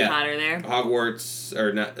of Harry Yeah. Potter there. Hogwarts,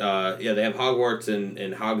 or not, they have Hogwarts and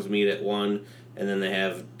Hogsmeade at one, and then they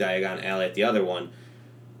have Diagon Alley at the other one.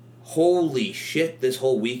 Holy shit, this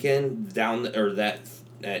whole weekend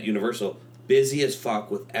at Universal, busy as fuck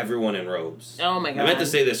with everyone in robes. Oh my god. I meant to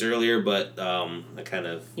say this earlier, but I kind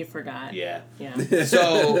of, You forgot. yeah. Yeah.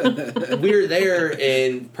 So we were there,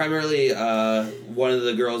 and primarily one of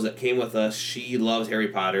the girls that came with us, she loves Harry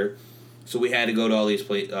Potter, so we had to go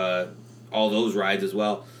to all those rides as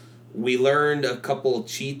well. We learned a couple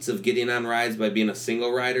cheats of getting on rides by being a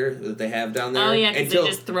single rider that they have down there. Oh yeah, because they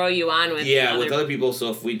just throw you on with with other people. So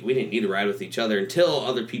if we didn't need to ride with each other until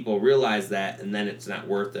other people realize that, and then it's not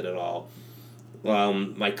worth it at all.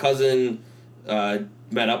 My cousin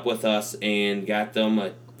met up with us and got them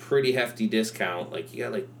a pretty hefty discount. Like, you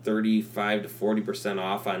got like 35 to 40%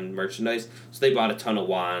 off on merchandise. So they bought a ton of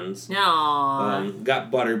wands. No.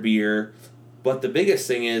 Got butterbeer. But the biggest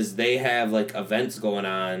thing is they have like events going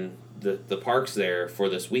on, the parks there for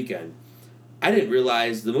this weekend. I didn't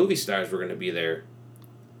realize the movie stars were going to be there.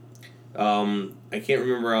 I can't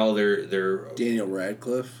remember all their Daniel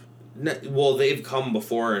Radcliffe. Well, they've come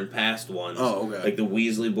before in past ones. Oh, okay. Like the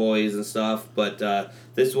Weasley boys and stuff. But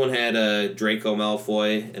this one had Draco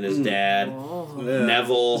Malfoy and his dad, Yeah.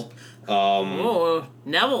 Neville.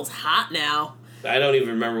 Neville's hot now. I don't even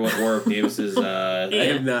remember what Warwick Davis's I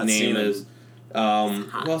have not seen name him. is. Who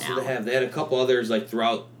else did they have? They had a couple others like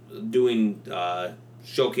throughout doing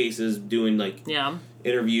showcases, doing like Yeah.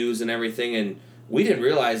 interviews and everything, and we didn't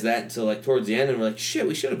realize that until like towards the end, and we're like, shit,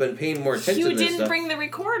 we should have been paying more attention You to this didn't stuff. bring the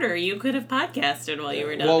recorder. You could have podcasted while you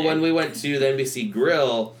were down Well, there. when we went to the NBC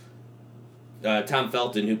Grill, Tom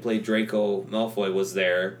Felton, who played Draco Malfoy, was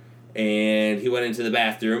there, and he went into the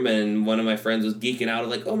bathroom, and one of my friends was geeking out,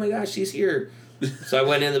 like, oh my gosh, he's here. So I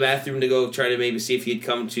went in the bathroom to go try to maybe see if he'd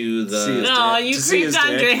come to See his the... No, dick. you To see creeped his on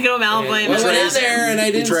dick. Draco Malfoy. Well, I went in and there and I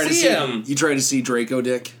didn't see him. You tried to see Draco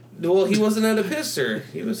Dick? Well, he wasn't at a pisser.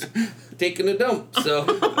 He was taking a dump. So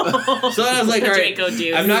I was like, all right, Draco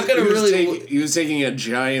dude. I'm not going to really... He was taking a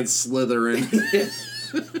giant Slytherin.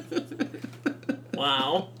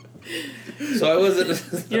 Wow. So I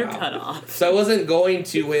wasn't... You're cut off. So I wasn't going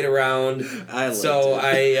to wait around. I liked So it.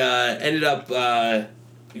 I ended up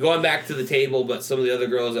going back to the table, but some of the other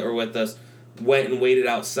girls that were with us went and waited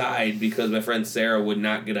outside because my friend Sarah would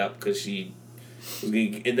not get up because she... And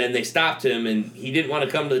then they stopped him, and he didn't want to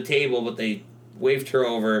come to the table, but they waved her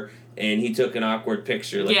over, and he took an awkward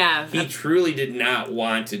picture. Like, Yeah. He truly did not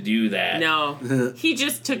want to do that. No. He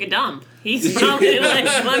just took a dump. He's probably like,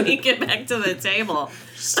 let me get back to the table.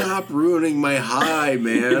 Stop ruining my high,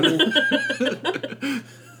 man.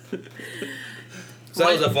 So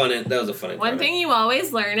that was a fun One encounter. thing you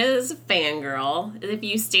always learn as a fangirl is if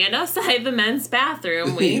you stand outside the men's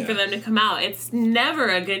bathroom waiting for them to come out, it's never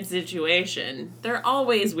a good situation. They're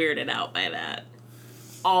always weirded out by that.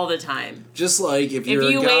 All the time. Just like if you're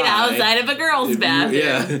If you a guy, wait outside of a girl's bathroom.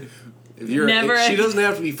 Yeah. If you're she doesn't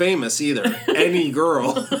have to be famous either. Any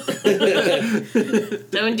girl. Don't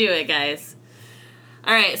do it, guys.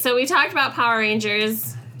 All right, so we talked about Power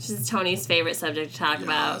Rangers, which is Tony's favorite subject to talk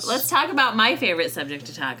about. Yes. Let's talk about my favorite subject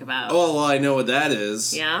to talk about. Oh, well, I know what that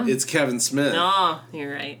is. Yeah? It's Kevin Smith. No,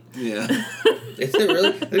 you're right. Yeah. Is it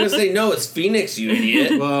really? They're going to say, no, it's Phoenix, you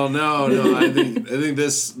idiot. Well, no. I think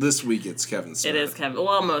this week it's Kevin Smith. It is Kevin.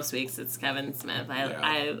 Well, most weeks it's Kevin Smith.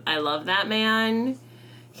 I love that man.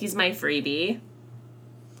 He's my freebie,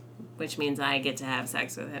 which means I get to have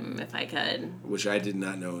sex with him if I could. Which I did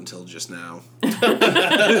not know until just now.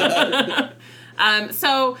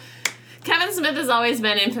 So Kevin Smith has always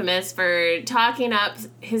been infamous for talking up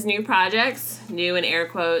his new projects, new in air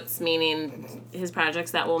quotes, meaning his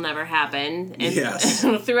projects that will never happen. And Yes.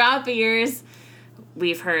 throughout the years,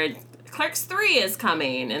 we've heard Clerks 3 is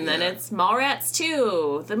coming, and then Yeah. it's Mallrats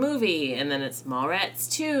 2, the movie, and then it's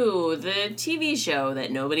Mallrats 2, the TV show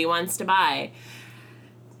that nobody wants to buy.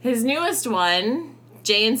 His newest one,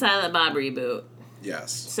 Jay and Silent Bob reboot.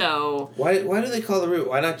 Yes. So Why do they call the root?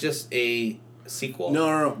 Why not just a sequel?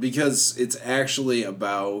 No, because it's actually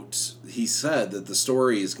about. He said that the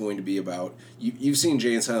story is going to be about. You've seen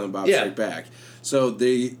Jay and Silent Bob Strike Back, so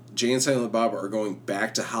Jay and Silent Bob are going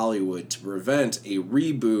back to Hollywood to prevent a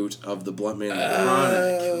reboot of the Blunt Man and the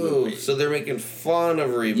Chronic movie. So they're making fun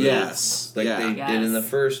of reboots, Yes. like they did in the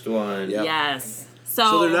first one. Yep. yes.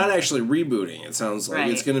 So they're not actually rebooting. It sounds like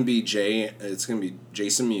Right. it's going to be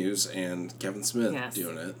Jason Mewes and Kevin Smith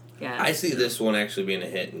doing it. Yes. I see this one actually being a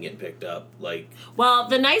hit and getting picked up. Like, Well,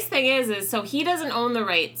 the nice thing is so he doesn't own the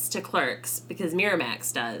rights to Clerks because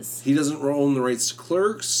Miramax does. He doesn't own the rights to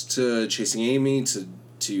Clerks, to Chasing Amy, to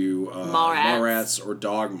Mallrats or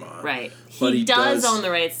Dogma. Right. But he does own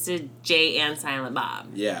the rights to Jay and Silent Bob.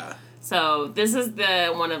 Yeah. So this is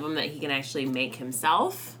the one of them that he can actually make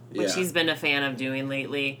himself, which Yeah. he's been a fan of doing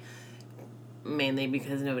lately, mainly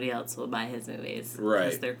because nobody else will buy his movies. Right.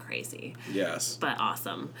 Because they're crazy. Yes. But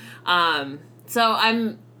awesome. So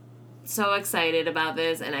I'm so excited about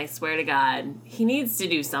this, and I swear to God, he needs to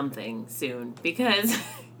do something soon because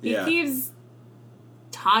he keeps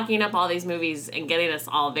talking up all these movies and getting us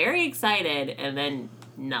all very excited, and then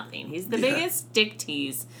nothing. He's the biggest dick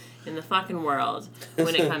tease in the fucking world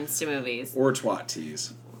when it comes to movies. Or twat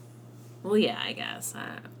tease. Well, yeah, I guess.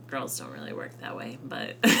 Girls don't really work that way,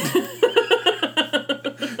 but...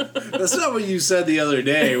 That's not what you said the other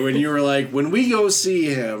day when you were like, when we go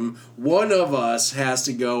see him, one of us has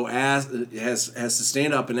to go has to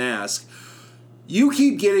stand up and ask, you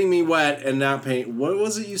keep getting me wet and not paying. What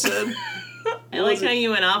was it you said? I like how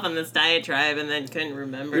you went off on this diatribe and then couldn't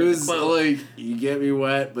remember It was the quote. like, you get me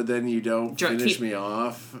wet, but then you don't finish me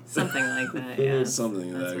off. Something like that, yeah.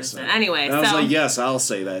 Something That's that I what said. it anyway, and I was so... like, yes, I'll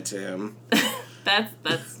say that to him.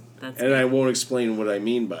 That's And I won't explain what I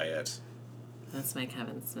mean by it. That's my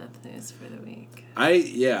Kevin Smith news for the week.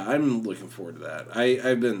 I'm looking forward to that.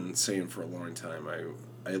 I've been saying for a long time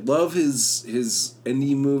I love his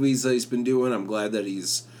indie movies that he's been doing. I'm glad that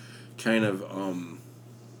he's kind of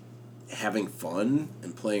having fun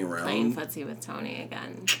and playing around. Playing footsie with Tony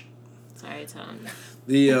again. Sorry, Tom.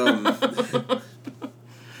 I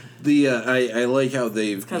like how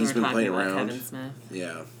he's been playing around. Kevin Smith.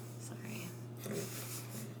 Yeah. Sorry.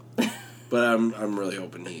 But I'm really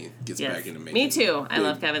hoping he gets back into making. Me too. I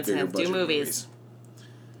love Kevin Smith. Do movies.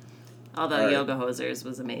 Although right. Yoga Hosers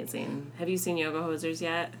was amazing. Have you seen Yoga Hosers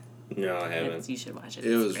yet? No, I haven't. You should watch it.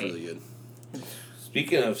 It was great. really good.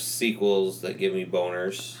 Speaking of sequels that give me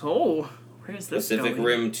boners, Oh, where's this Pacific going?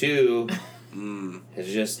 Rim 2 has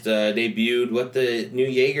just debuted what the new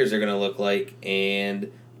Jaegers are going to look like,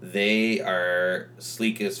 and they are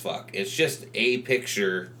sleek as fuck. It's just a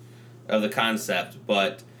picture of the concept,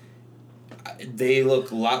 but they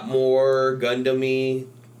look a lot more Gundam-y,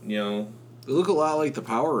 you know. They look a lot like the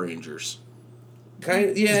Power Rangers.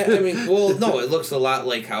 Kind of, yeah, I mean, well, no, it looks a lot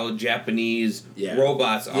like how Japanese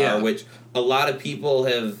robots are, which a lot of people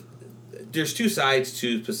have... There's two sides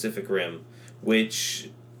to Pacific Rim, which,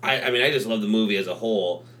 I mean, I just love the movie as a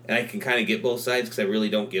whole, and I can kind of get both sides because I really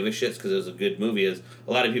don't give a shit because it was a good movie. As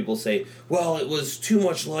a lot of people say, well, it was too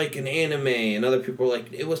much like an anime, and other people are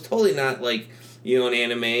like, it was totally not like, you know, an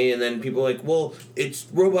anime, and then people are like, well, it's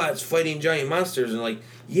robots fighting giant monsters, and like,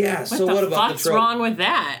 yeah, so what about the fuck's trope? wrong with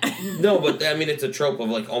that? No, but I mean, it's a trope of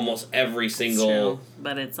like almost every single,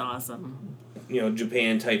 but it's awesome. you know,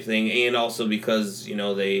 Japan type thing, and also because, you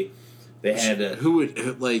know, they had who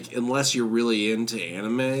would, like, unless you're really into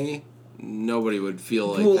anime, nobody would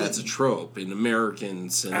feel like that's a trope in American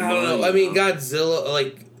cinema. I don't know. I mean, Godzilla,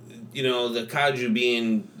 like, you know, the kaiju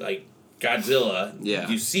being like Godzilla. Yeah.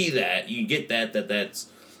 You see that, you get that's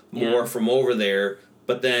more from over there.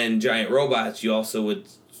 But then giant robots, you also would,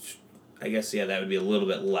 I guess, that would be a little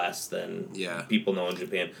bit less than people know in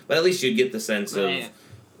Japan. But at least you'd get the sense of,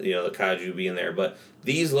 you know, the kaiju being there. But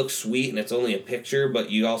these look sweet, and it's only a picture, but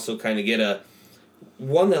you also kind of get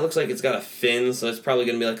one that looks like it's got a fin, so it's probably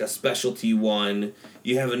going to be like a specialty one.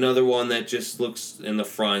 You have another one that just looks in the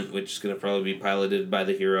front, which is going to probably be piloted by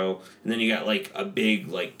the hero. And then you got, like, a big,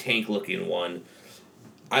 like, tank-looking one.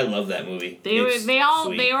 I love that movie. They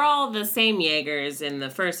were all the same Jaegers in the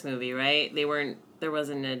first movie, right? There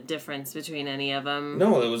wasn't a difference between any of them.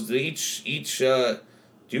 No, it was each do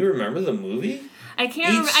you remember the movie? I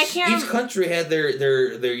can't. Each country had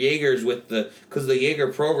their Jaegers with because the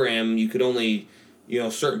Jaeger program, you could only, you know,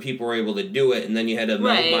 certain people were able to do it, and then you had to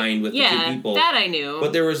melt mine with the two people. That I knew.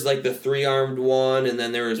 But there was like the 3-armed one, and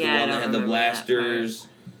then there was the one that had the blasters.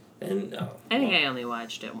 And I think I only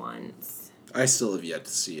watched it once. I still have yet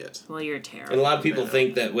to see it. Well, you're terrible. And a lot of people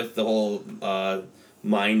think that with the whole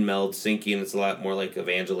mind meld sinking, it's a lot more like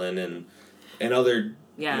Evangeline and other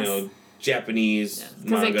you know, Japanese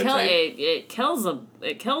manga type. It kills them,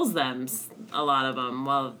 a lot of them,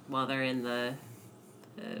 while they're in the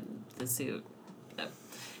suit.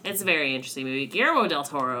 It's a very interesting movie. Guillermo del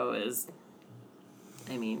Toro is,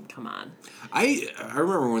 I mean, come on. I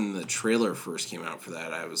remember when the trailer first came out for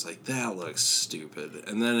that, I was like, that looks stupid.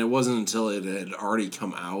 And then it wasn't until it had already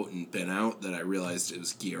come out and been out that I realized it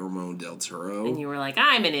was Guillermo del Toro. And you were like,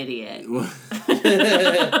 I'm an idiot. And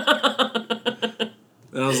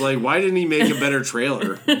I was like, why didn't he make a better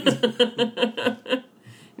trailer?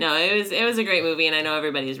 No, it was a great movie, and I know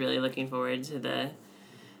everybody's really looking forward to the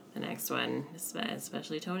next one,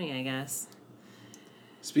 especially Tony, I guess.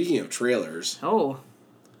 Speaking of trailers,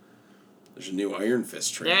 there's a new Iron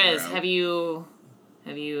Fist trailer. There is. Out. Have you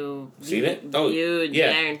seen it? Viewed the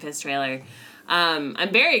Iron Fist trailer?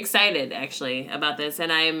 I'm very excited actually about this,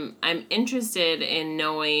 and I'm interested in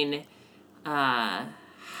knowing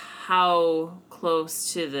how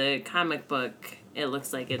close to the comic book it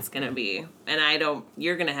looks like it's gonna be. And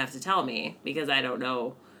you're gonna have to tell me because I don't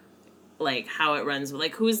know like how it runs.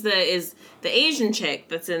 Like is the Asian chick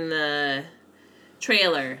that's in the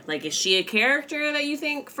trailer, like, is she a character that you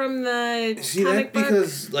think from the comic book?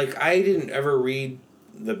 Because like I didn't ever read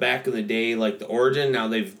the back in the day, like the origin. Now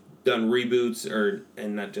they've done reboots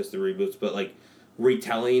and not just the reboots, but like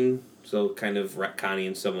retelling, so kind of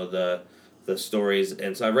retconning some of the stories.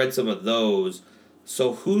 And so I read some of those.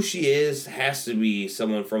 So who she is has to be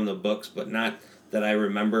someone from the books, but not that I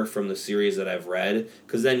remember from the series that I've read.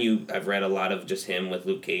 Because then I've read a lot of just him with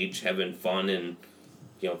Luke Cage having fun and,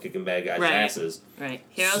 you know, kicking bad guys' asses. Right.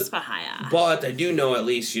 Heroes for hire. But I do know at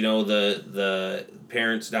least, you know, the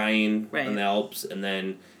parents dying in the Alps, and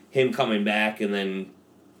then him coming back and then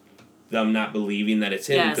them not believing that it's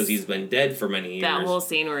him Yes. because he's been dead for many years. That whole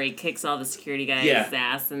scene where he kicks all the security guys'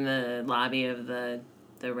 ass in the lobby of the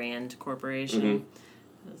Rand Corporation. Mm-hmm.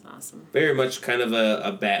 That was awesome. Very much kind of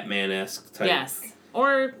a Batman-esque type. Yes.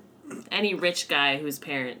 Or any rich guy whose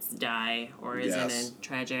parents die or is Yes. in a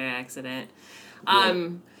tragic accident.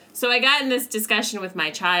 So I got in this discussion with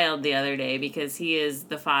my child the other day because he is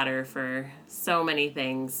the fodder for so many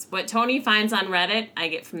things. What Tony finds on Reddit, I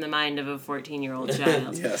get from the mind of a 14-year-old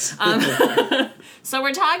child. Yes. So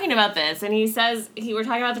we're talking about this, and he says we're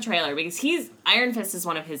talking about the trailer because Iron Fist is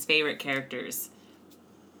one of his favorite characters,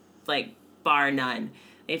 like bar none.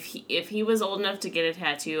 If he was old enough to get a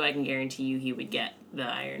tattoo, I can guarantee you he would get the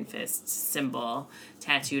Iron Fist symbol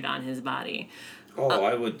tattooed on his body. Oh,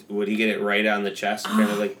 I would he get it right on the chest? Kind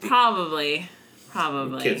of like Probably.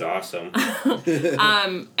 Kid's awesome.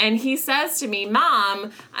 And he says to me,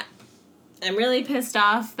 Mom, I'm really pissed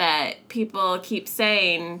off that people keep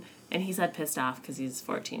saying, and he said pissed off because he's a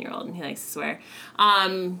 14-year-old and he likes to swear.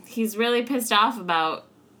 He's really pissed off about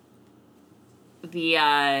the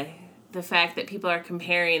fact that people are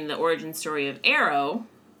comparing the origin story of Arrow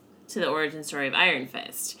to the origin story of Iron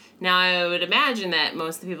Fist. Now, I would imagine that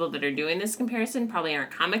most of the people that are doing this comparison probably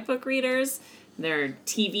aren't comic book readers. They're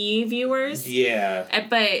TV viewers. Yeah.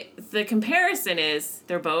 But the comparison is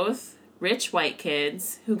they're both rich white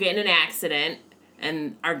kids who get in an accident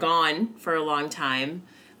and are gone for a long time.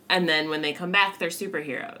 And then when they come back, they're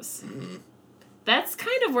superheroes. Mm-hmm. That's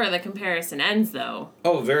kind of where the comparison ends, though.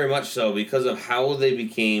 Oh, very much so. Because of how they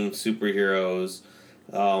became superheroes,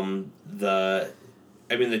 the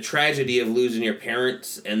tragedy of losing your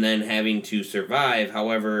parents and then having to survive.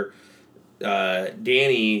 However,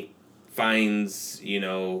 Danny finds,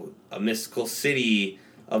 a mystical city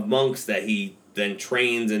of monks that he then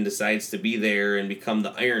trains and decides to be there and become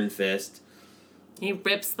the Iron Fist. He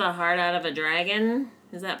rips the heart out of a dragon.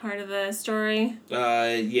 Is that part of the story?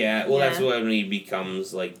 Yeah. Well, that's when he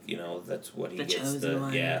becomes, that's what he the gets. Chosen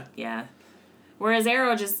one. Yeah. Yeah. Whereas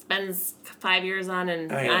Arrow just spends 5 years on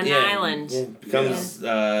an island. Yeah. Becomes,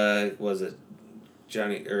 was it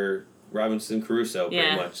Johnny or Robinson Crusoe,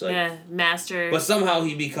 pretty much. Master. But somehow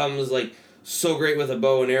he becomes, so great with a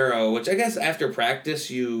bow and arrow, which I guess after practice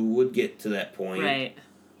you would get to that point. Right.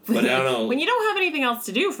 But I don't know. When you don't have anything else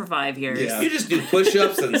to do for 5 years. Yeah. You just do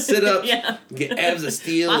push-ups and sit-ups, get abs of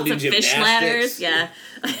steel, lots and do of gymnastics. fish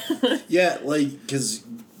ladders, Yeah, because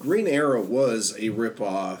Green Arrow was a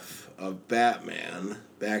ripoff of Batman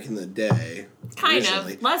back in the day. Kind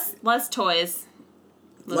originally. of. Less toys.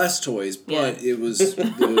 Less toys, but it was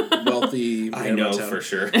the wealthy. I know for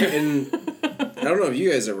sure. And I don't know if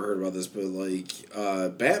you guys ever heard about this, but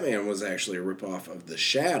Batman was actually a ripoff of The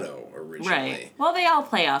Shadow originally. Right. Well, they all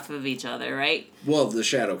play off of each other, right? Well, The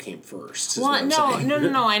Shadow came first. Well, no,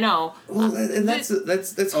 I know. Well, and that's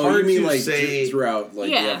Oh, hard you mean to say. throughout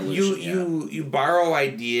the evolution? You borrow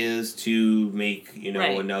ideas to make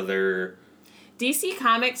Right. another. DC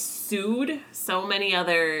Comics sued so many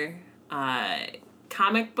other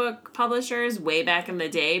comic book publishers way back in the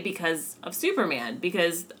day because of Superman,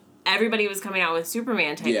 because everybody was coming out with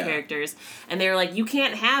Superman type characters, and they were like, you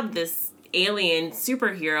can't have this alien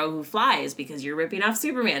superhero who flies because you're ripping off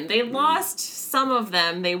Superman. They lost some of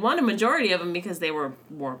them. They won a majority of them because they were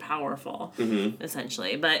more powerful,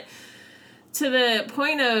 essentially. But to the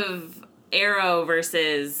point of Arrow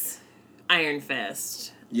versus Iron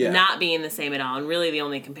Fist not being the same at all, and really the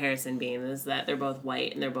only comparison being is that they're both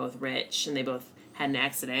white and they're both rich and they both had an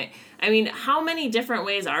accident. I mean, how many different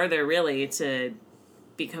ways are there really to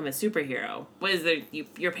become a superhero? What is there?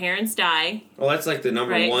 Your parents die. Well, that's the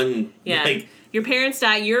number one. Yeah. Your parents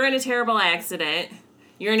die. You're in a terrible accident.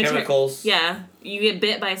 You're in chemicals. You get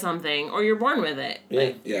bit by something, or you're born with it.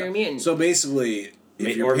 Yeah. You're immune. So basically,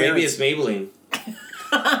 maybe it's Maybelline.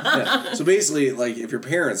 So basically, if your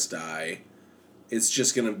parents die, it's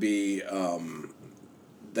just going to be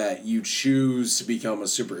that you choose to become a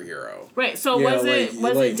superhero. Right. So was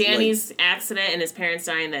it Danny's accident and his parents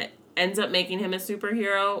dying that ends up making him a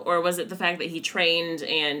superhero, or was it the fact that he trained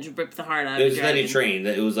and ripped the heart out of It was that he trained.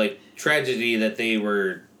 It was tragedy that they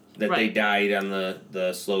they died on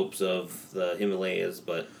the slopes of the Himalayas,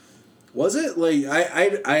 but. Was it?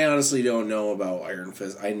 I honestly don't know about Iron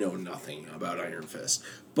Fist. I know nothing about Iron Fist.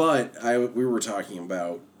 But we were talking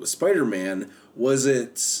about with Spider-Man, was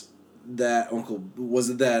it that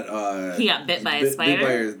he got bit by a spider? Bit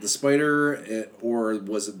by the spider, or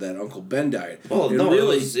was it that Uncle Ben died? Well, no,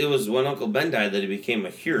 it was when Uncle Ben died that he became a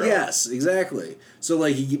hero. Yes, exactly. So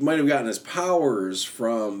he might have gotten his powers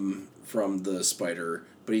from the spider,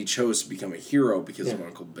 but he chose to become a hero because of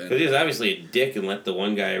Uncle Ben. Because he was obviously a dick and let the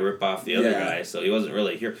one guy rip off the other guy, so he wasn't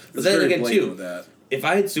really a hero. But then very again, too, that. if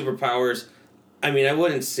I had superpowers, I mean, I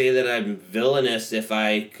wouldn't say that I'm villainous if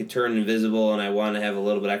I could turn invisible and I want to have a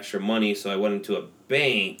little bit extra money, so I went into a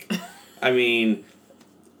bank. I mean,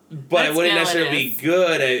 but That's I wouldn't necessarily be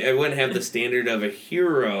villainous. good. I wouldn't have the standard of a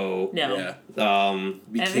hero. No. Yeah.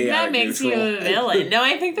 Be I think that makes neutral. you a villain. No,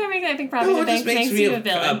 I think probably No, the it just bank makes makes me you a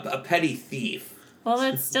villain. a petty thief. Well,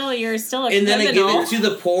 that's still you're still a And then I give criminal. it to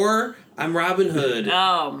the poor. I'm Robin Hood.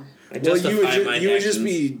 Oh, I Well, justify my you would just actions.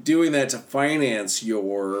 be doing that to finance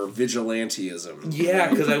your vigilantism. Yeah,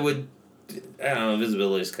 because I would. I don't know.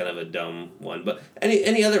 Invisibility is kind of a dumb one, but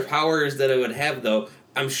any other powers that I would have though,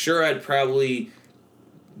 I'm sure I'd probably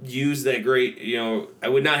use that great. I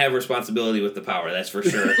would not have responsibility with the power. That's for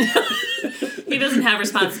sure. he doesn't have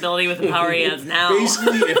responsibility with the power he has now.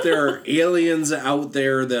 Basically, if there are aliens out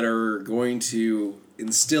there that are going to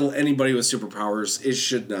instill anybody with superpowers, it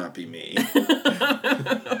should not be me.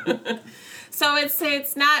 So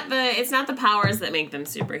it's not the powers that make them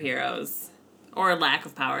superheroes, or lack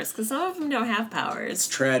of powers, because some of them don't have It's powers.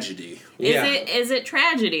 tragedy. Is it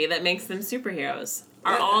tragedy that makes them superheroes?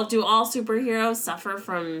 Do all superheroes suffer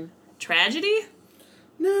from tragedy?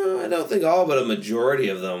 No, I don't think all, but a majority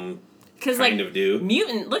of them Because kind of do.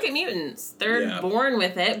 Look at mutants. They're born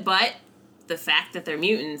with it, but the fact that they're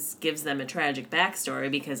mutants gives them a tragic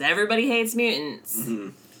backstory because everybody hates mutants. Mm-hmm.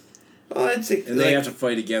 Well, I'd say, And they have to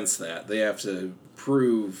fight against that. They have to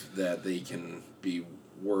prove that they can be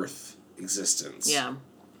worth existence. Yeah.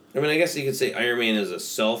 I mean, I guess you could say Iron Man is a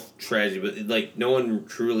self-tragedy, but, like, no one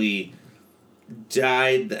truly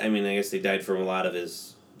died. I mean, I guess they died from a lot of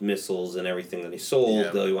his missiles and everything that he sold,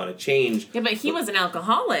 though he wanted to change. Yeah, but he was an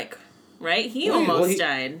alcoholic, right? He Well, almost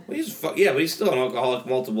died. Well, but he's still an alcoholic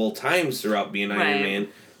multiple times throughout being Iron Right. Man.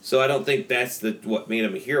 So I don't think that's what made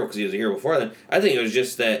him a hero, because he was a hero before then. I think it was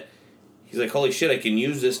just that he's like, holy shit, I can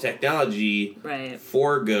use this technology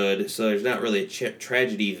for good, so there's not really a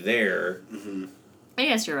tragedy there. Mm-hmm. I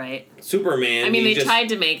guess you're right. Superman. I mean, they tried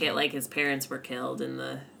to make it like his parents were killed in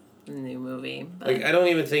the new movie. But Like, I don't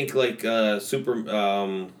even think, like,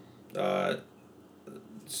 Mr.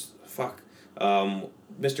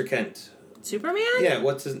 Kent. Superman? Yeah,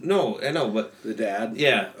 what's his... No, I know, but... The dad?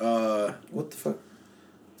 Yeah. What the fuck?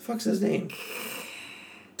 The fuck's his name?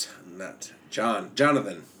 Not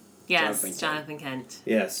Jonathan. Yes, Jonathan Kent.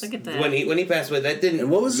 Yes. Look at that. When he passed away, that didn't And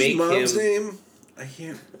what was make his mom's him... name? I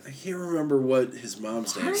can't remember what his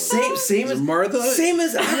mom's name was. Same Was as it Martha? Same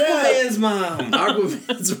as Aquaman's mom.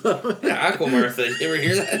 Aquaman's mom. Yeah, Aquamartha. You ever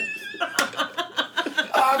hear that?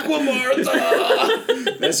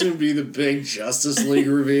 Aquamartha. That's gonna be the big Justice League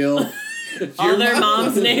reveal. All their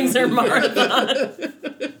moms' names are Martha.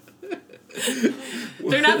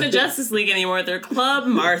 They're not the Justice League anymore. They're Club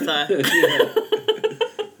Martha.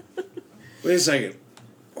 Wait a second.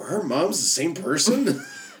 Are her moms the same person?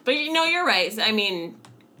 But you're right. I mean,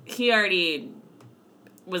 he already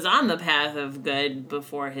was on the path of good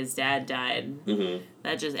before his dad died.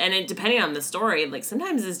 Mm-hmm. Depending on the story, like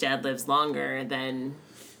sometimes his dad lives longer than,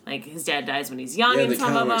 like his dad dies when he's young in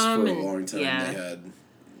some of them. For a and long time yeah. they had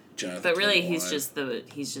Jonathan. But really, Kent he's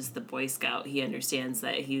just the Boy Scout. He understands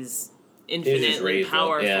that he's just infinitely raised up,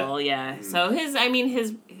 powerful. yeah. Yeah. So his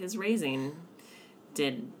raising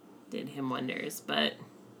did him wonders. But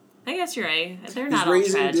I guess you're right. They're His not all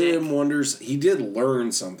raising tragic. did him wonders. He did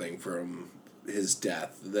learn something from his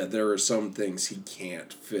death, that there are some things he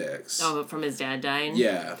can't fix. Oh, but from his dad dying?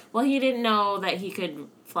 Yeah. Well, he didn't know that he could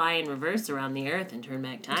fly in reverse around the earth and turn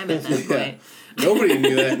back time at that point. Nobody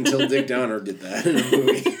knew that until Dick Donner did that in a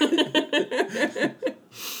movie.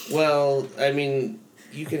 Well, I mean,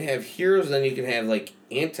 you can have heroes, and then you can have, like,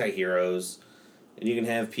 anti-heroes, and you can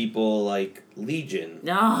have people like Legion.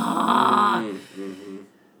 Ah! Mm-hmm.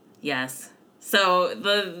 Yes. So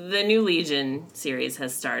the new Legion series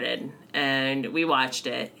has started, and we watched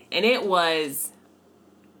it, and it was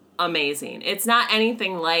amazing. It's not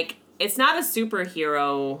anything like... It's not a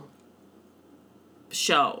superhero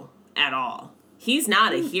show at all. He's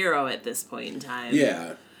not a hero at this point in time.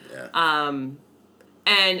 Yeah. And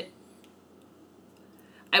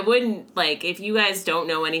I wouldn't, like, if you guys don't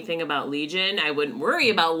know anything about Legion, I wouldn't worry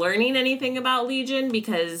about learning anything about Legion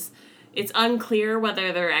because it's unclear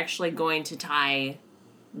whether they're actually going to tie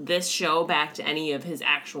this show back to any of his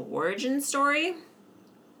actual origin story.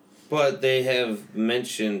 But they have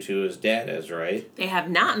mentioned who his dad is, right? They have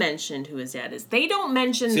not mentioned who his dad is. They don't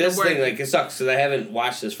mention See, the that's the word... thing, like, it sucks because I haven't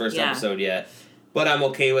watched this first episode yet. But I'm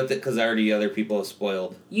okay with it because already other people have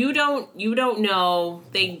spoiled. You don't know.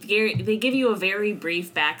 They give you a very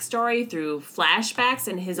brief backstory through flashbacks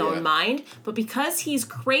in his own mind, but because he's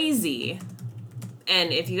crazy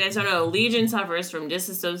And if you guys don't know, Legion suffers from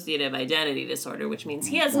dissociative identity disorder, which means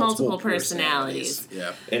he has multiple personalities.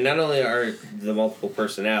 Yeah. And not only are the multiple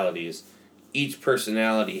personalities, each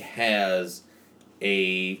personality has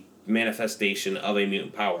a manifestation of a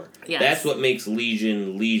mutant power. Yes. That's what makes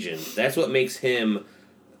Legion Legion. That's what makes him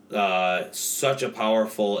such a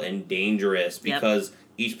powerful and dangerous, because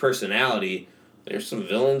each personality, there's some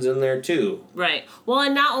villains in there too. Right. Well,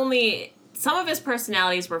 and not only... Some of his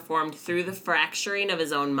personalities were formed through the fracturing of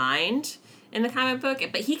his own mind in the comic book,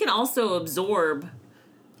 but he can also absorb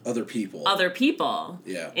other people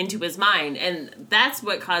into his mind, and that's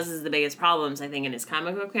what causes the biggest problems, I think, in his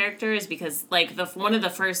comic book character, is because like one of the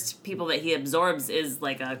first people that he absorbs is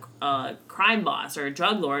like a crime boss or a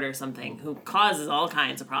drug lord or something who causes all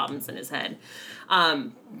kinds of problems in his head.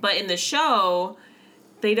 But in the show,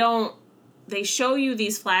 they show you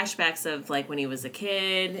these flashbacks of like when he was a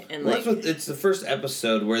kid, and it's the first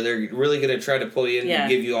episode where they're really going to try to pull you in and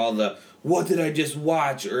give you all the "what did I just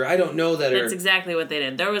watch?" or "I don't know that." That's exactly what they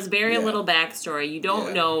did. There was very little backstory. You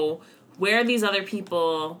don't know where these other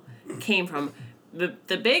people came from.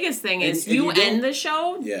 The biggest thing is you end the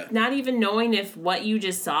show not even knowing if what you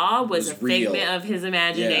just saw was a figment of his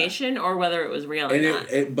imagination or whether it was real or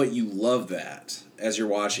not. But you love that as you're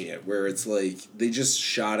watching it, where it's like they just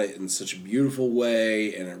shot it in such a beautiful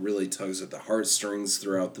way, and it really tugs at the heartstrings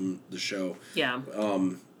throughout the show. Yeah.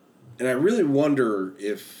 And I really wonder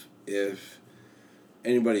if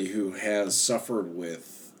anybody who has suffered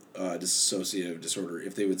with dissociative disorder,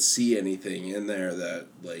 if they would see anything in there that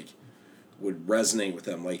like would resonate with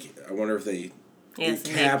them. Like, I wonder if they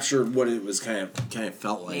captured what it was kind of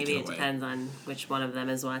felt like. Maybe it depends on which one of them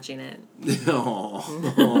is watching it.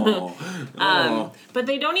 But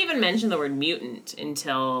they don't even mention the word mutant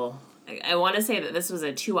until I want to say that this was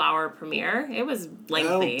a 2-hour premiere. It was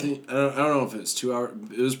lengthy. I don't know if it was 2 hours.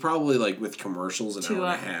 It was probably like with commercials an hour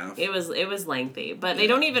and a half. It was lengthy, but they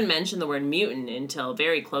don't even mention the word mutant until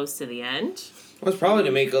very close to the end. Well, it's probably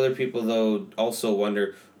to make other people though also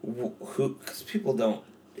wonder who, because people don't.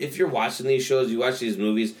 If you're watching these shows, you watch these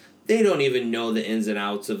movies, they don't even know the ins and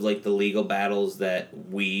outs of like the legal battles that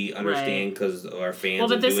we understand because our fans. Well,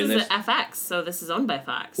 but this is FX, so this is owned by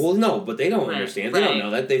Fox. Well, no, but they don't understand. They don't know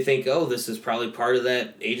that. They think, oh, this is probably part of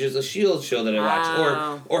that Agents of S.H.I.E.L.D. show that I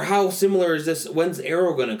watched, or how similar is this? When's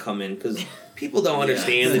Arrow going to come in? Because people don't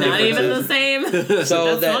understand the differences. Not even the same.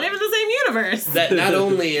 So that's not even the same universe. That not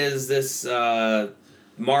only is this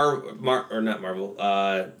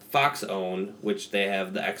Fox owned, which they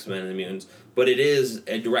have the X-Men and the Mutants, but it is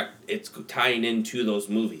it's tying into those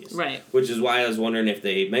movies. Right. Which is why I was wondering if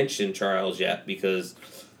they mentioned Charles yet, because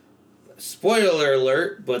spoiler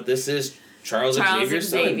alert, but this is Charles Xavier's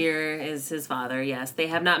son. Charles Xavier is his father, yes. They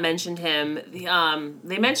have not mentioned him.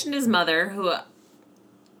 They mentioned his mother, who,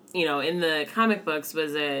 you know, in the comic books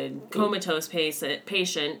was a comatose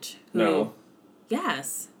patient who... No.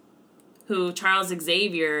 Yes. Who Charles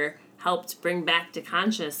Xavier helped bring back to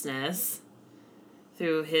consciousness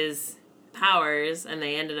through his powers, and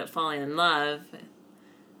they ended up falling in love.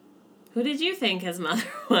 Who did you think his mother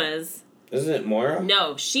was? Isn't it Moira?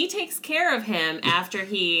 No, she takes care of him after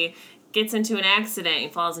he gets into an accident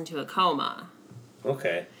and falls into a coma.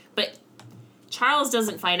 Okay. But Charles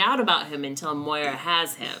doesn't find out about him until Moira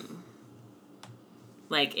has him.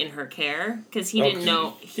 Like, in her care. Because he didn't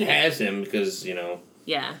know... He has him because, you know...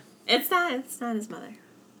 Yeah. It's not his mother.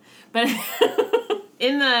 But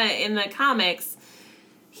in the comics,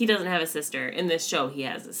 he doesn't have a sister. In this show, he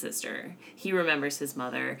has a sister. He remembers his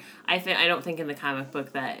mother. I don't think in the comic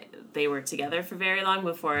book that they were together for very long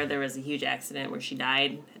before there was a huge accident where she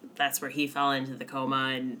died. That's where he fell into the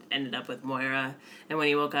coma and ended up with Moira. And when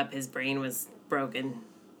he woke up, his brain was broken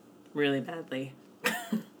really badly.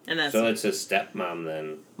 And that's so it's his stepmom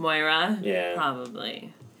then. Moira? Yeah.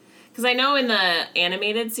 Probably. Because I know in the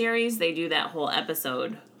animated series, they do that whole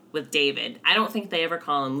episode with David. I don't think they ever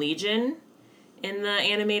call him Legion in the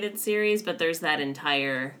animated series, but there's that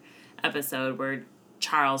entire episode where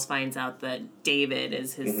Charles finds out that David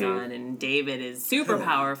is his son, and David is super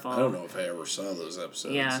powerful. I don't know if I ever saw those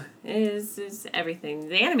episodes. Yeah, it's everything.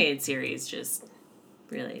 The animated series just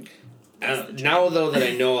really... now, though, that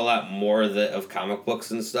I know a lot more of comic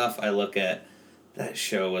books and stuff, I look at that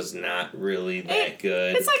show was not really that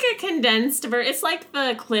good. It's like a condensed it's like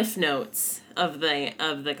the Cliff Notes of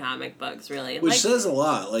the comic books, really. Which says a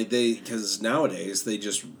lot, like because nowadays they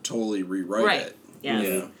just totally rewrite it.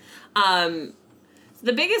 Yes. Yeah.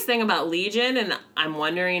 The biggest thing about Legion, and I'm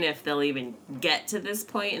wondering if they'll even get to this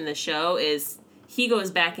point in the show, is he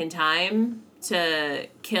goes back in time to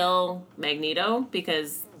kill Magneto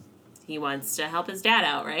because he wants to help his dad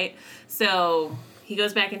out, right? So he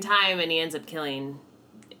goes back in time and he ends up killing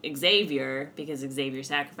Xavier because Xavier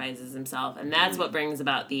sacrifices himself, and that's what brings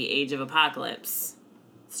about the Age of Apocalypse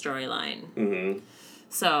storyline. Mm-hmm.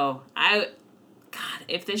 So, God,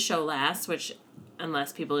 if this show lasts, which,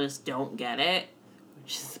 unless people just don't get it,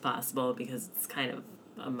 which is possible because it's kind of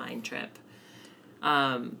a mind trip,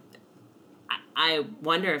 I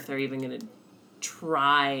wonder if they're even going to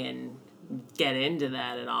try and get into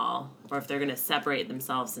that at all, or if they're going to separate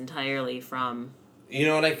themselves entirely from... You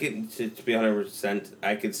know what, I could, to be 100%,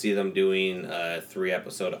 I could see them doing a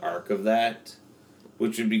 3-episode arc of that,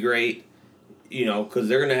 which would be great, you know, because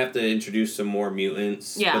they're going to have to introduce some more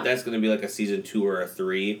mutants, but that's going to be like a season 2 or a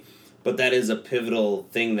 3, but that is a pivotal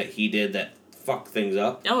thing that he did that fucked things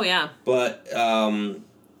up. Oh, yeah. But,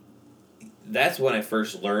 that's when I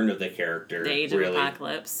first learned of the character. The Age of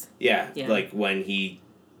Apocalypse. Yeah, like when he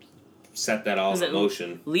set that all in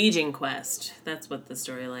motion. Legion Quest. That's what the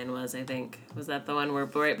storyline was, I think. Was that the one where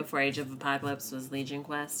right before Age of Apocalypse was Legion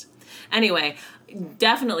Quest? Anyway,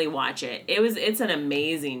 definitely watch it. It's an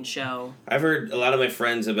amazing show. I've heard a lot of my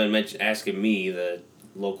friends have been asking me, the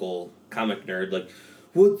local comic nerd, like,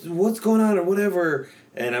 what's going on or whatever,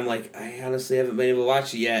 and I'm like, I honestly haven't been able to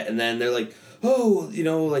watch it yet, and then they're like, oh, you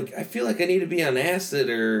know, like, I feel like I need to be on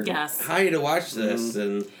acid or high to watch this.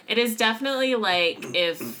 And it is definitely like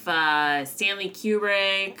if Stanley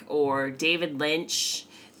Kubrick or David Lynch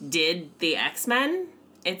did the X-Men.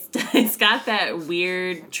 It's got that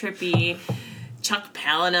weird, trippy Chuck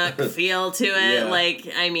Palahniuk feel to it. Yeah.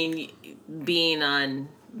 Like, I mean, being on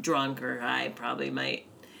drunk or high probably might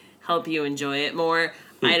help you enjoy it more.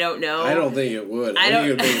 I don't know. I don't think it would. I think it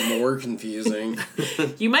would make it more confusing.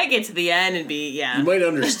 You might get to the end and be, You might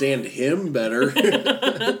understand him better.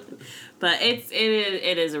 But it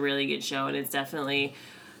is a really good show, and it's definitely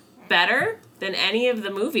better than any of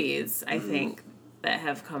the movies, I think, that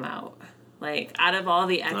have come out. Like, out of all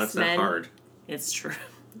the X-Men... That's not hard. It's true.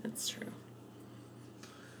 It's true.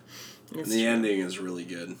 The ending is really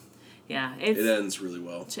good. Yeah. It ends really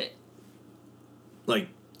well.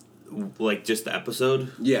 Like just the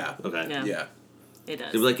episode? Yeah. Okay. Yeah. It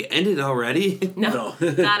does. They'd be like, it ended already? No.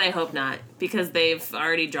 God, I hope not. Because they've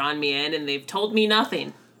already drawn me in and they've told me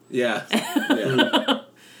nothing. Yeah.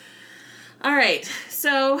 All right.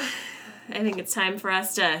 So, I think it's time for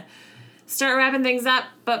us to start wrapping things up.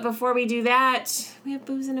 But before we do that, we have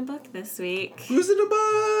Booze in a Book this week. Booze in a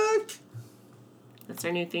Book! That's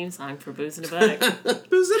our new theme song for Booze in a Book.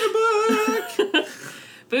 Booze in a Book!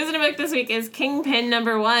 Booze in a Book this week is Kingpin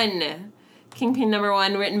 #1. Kingpin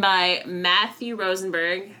 #1, written by Matthew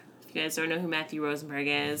Rosenberg. If you guys don't know who Matthew Rosenberg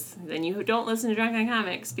is, then you don't listen to Drunk on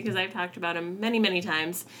Comics, because I've talked about him many, many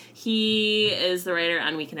times. He is the writer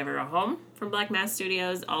on We Can Never Go Home from Black Mass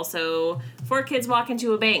Studios. Also, 4 Kids Walk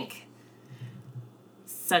Into a Bank.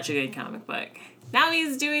 Such a good comic book. Now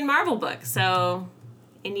he's doing Marvel books, so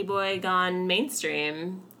indie boy gone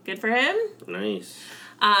mainstream. Good for him. Nice.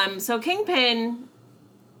 So Kingpin...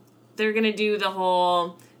 They're going to do the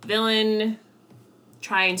whole villain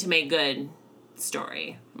trying to make good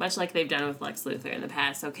story, much like they've done with Lex Luthor in the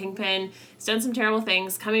past. So Kingpin has done some terrible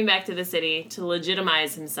things, coming back to the city to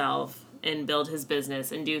legitimize himself and build his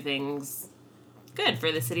business and do things good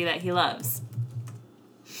for the city that he loves.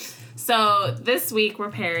 So this week we're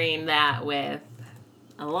pairing that with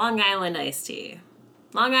a Long Island iced tea.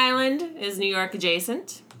 Long Island is New York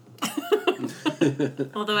adjacent.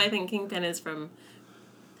 Although I think Kingpin is from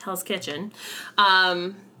Hell's Kitchen.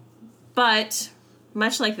 But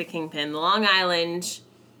much like the Kingpin, the Long Island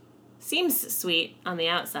seems sweet on the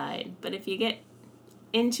outside, but if you get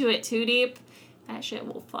into it too deep, that shit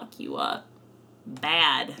will fuck you up.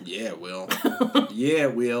 Bad. Yeah, it will. Yeah,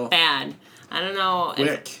 it will. Bad. I don't know.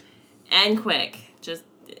 Quick. And quick.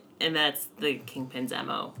 And that's the Kingpin's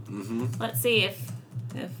MO. Mm-hmm. Let's see if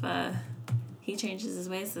he changes his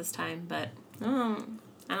ways this time, but I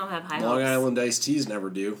don't have high hopes. Long Island iced teas never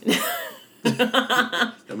do.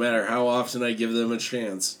 No matter how often I give them a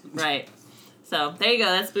chance. Right. So, there you go.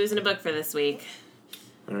 That's Booze in a Book for this week.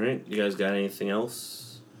 All right. You guys got anything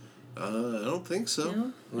else? I don't think so.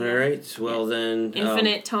 No? All right. Well, then...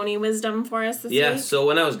 Infinite Tony wisdom for us this week? Yeah, so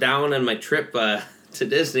when I was down on my trip to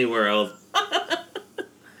Disney World...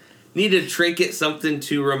 Need a trinket, something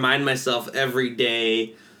to remind myself every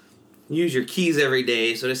day. Use your keys every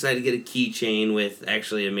day. So I decided to get a keychain with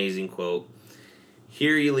actually an amazing quote.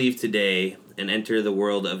 Here you leave today and enter the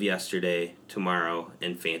world of yesterday, tomorrow,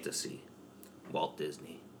 and fantasy. Walt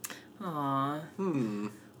Disney. Aww.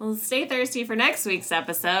 Well, stay thirsty for next week's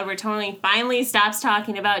episode where Tony finally stops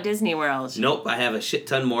talking about Disney World. Nope, I have a shit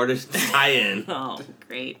ton more to tie in. Oh,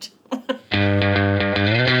 great.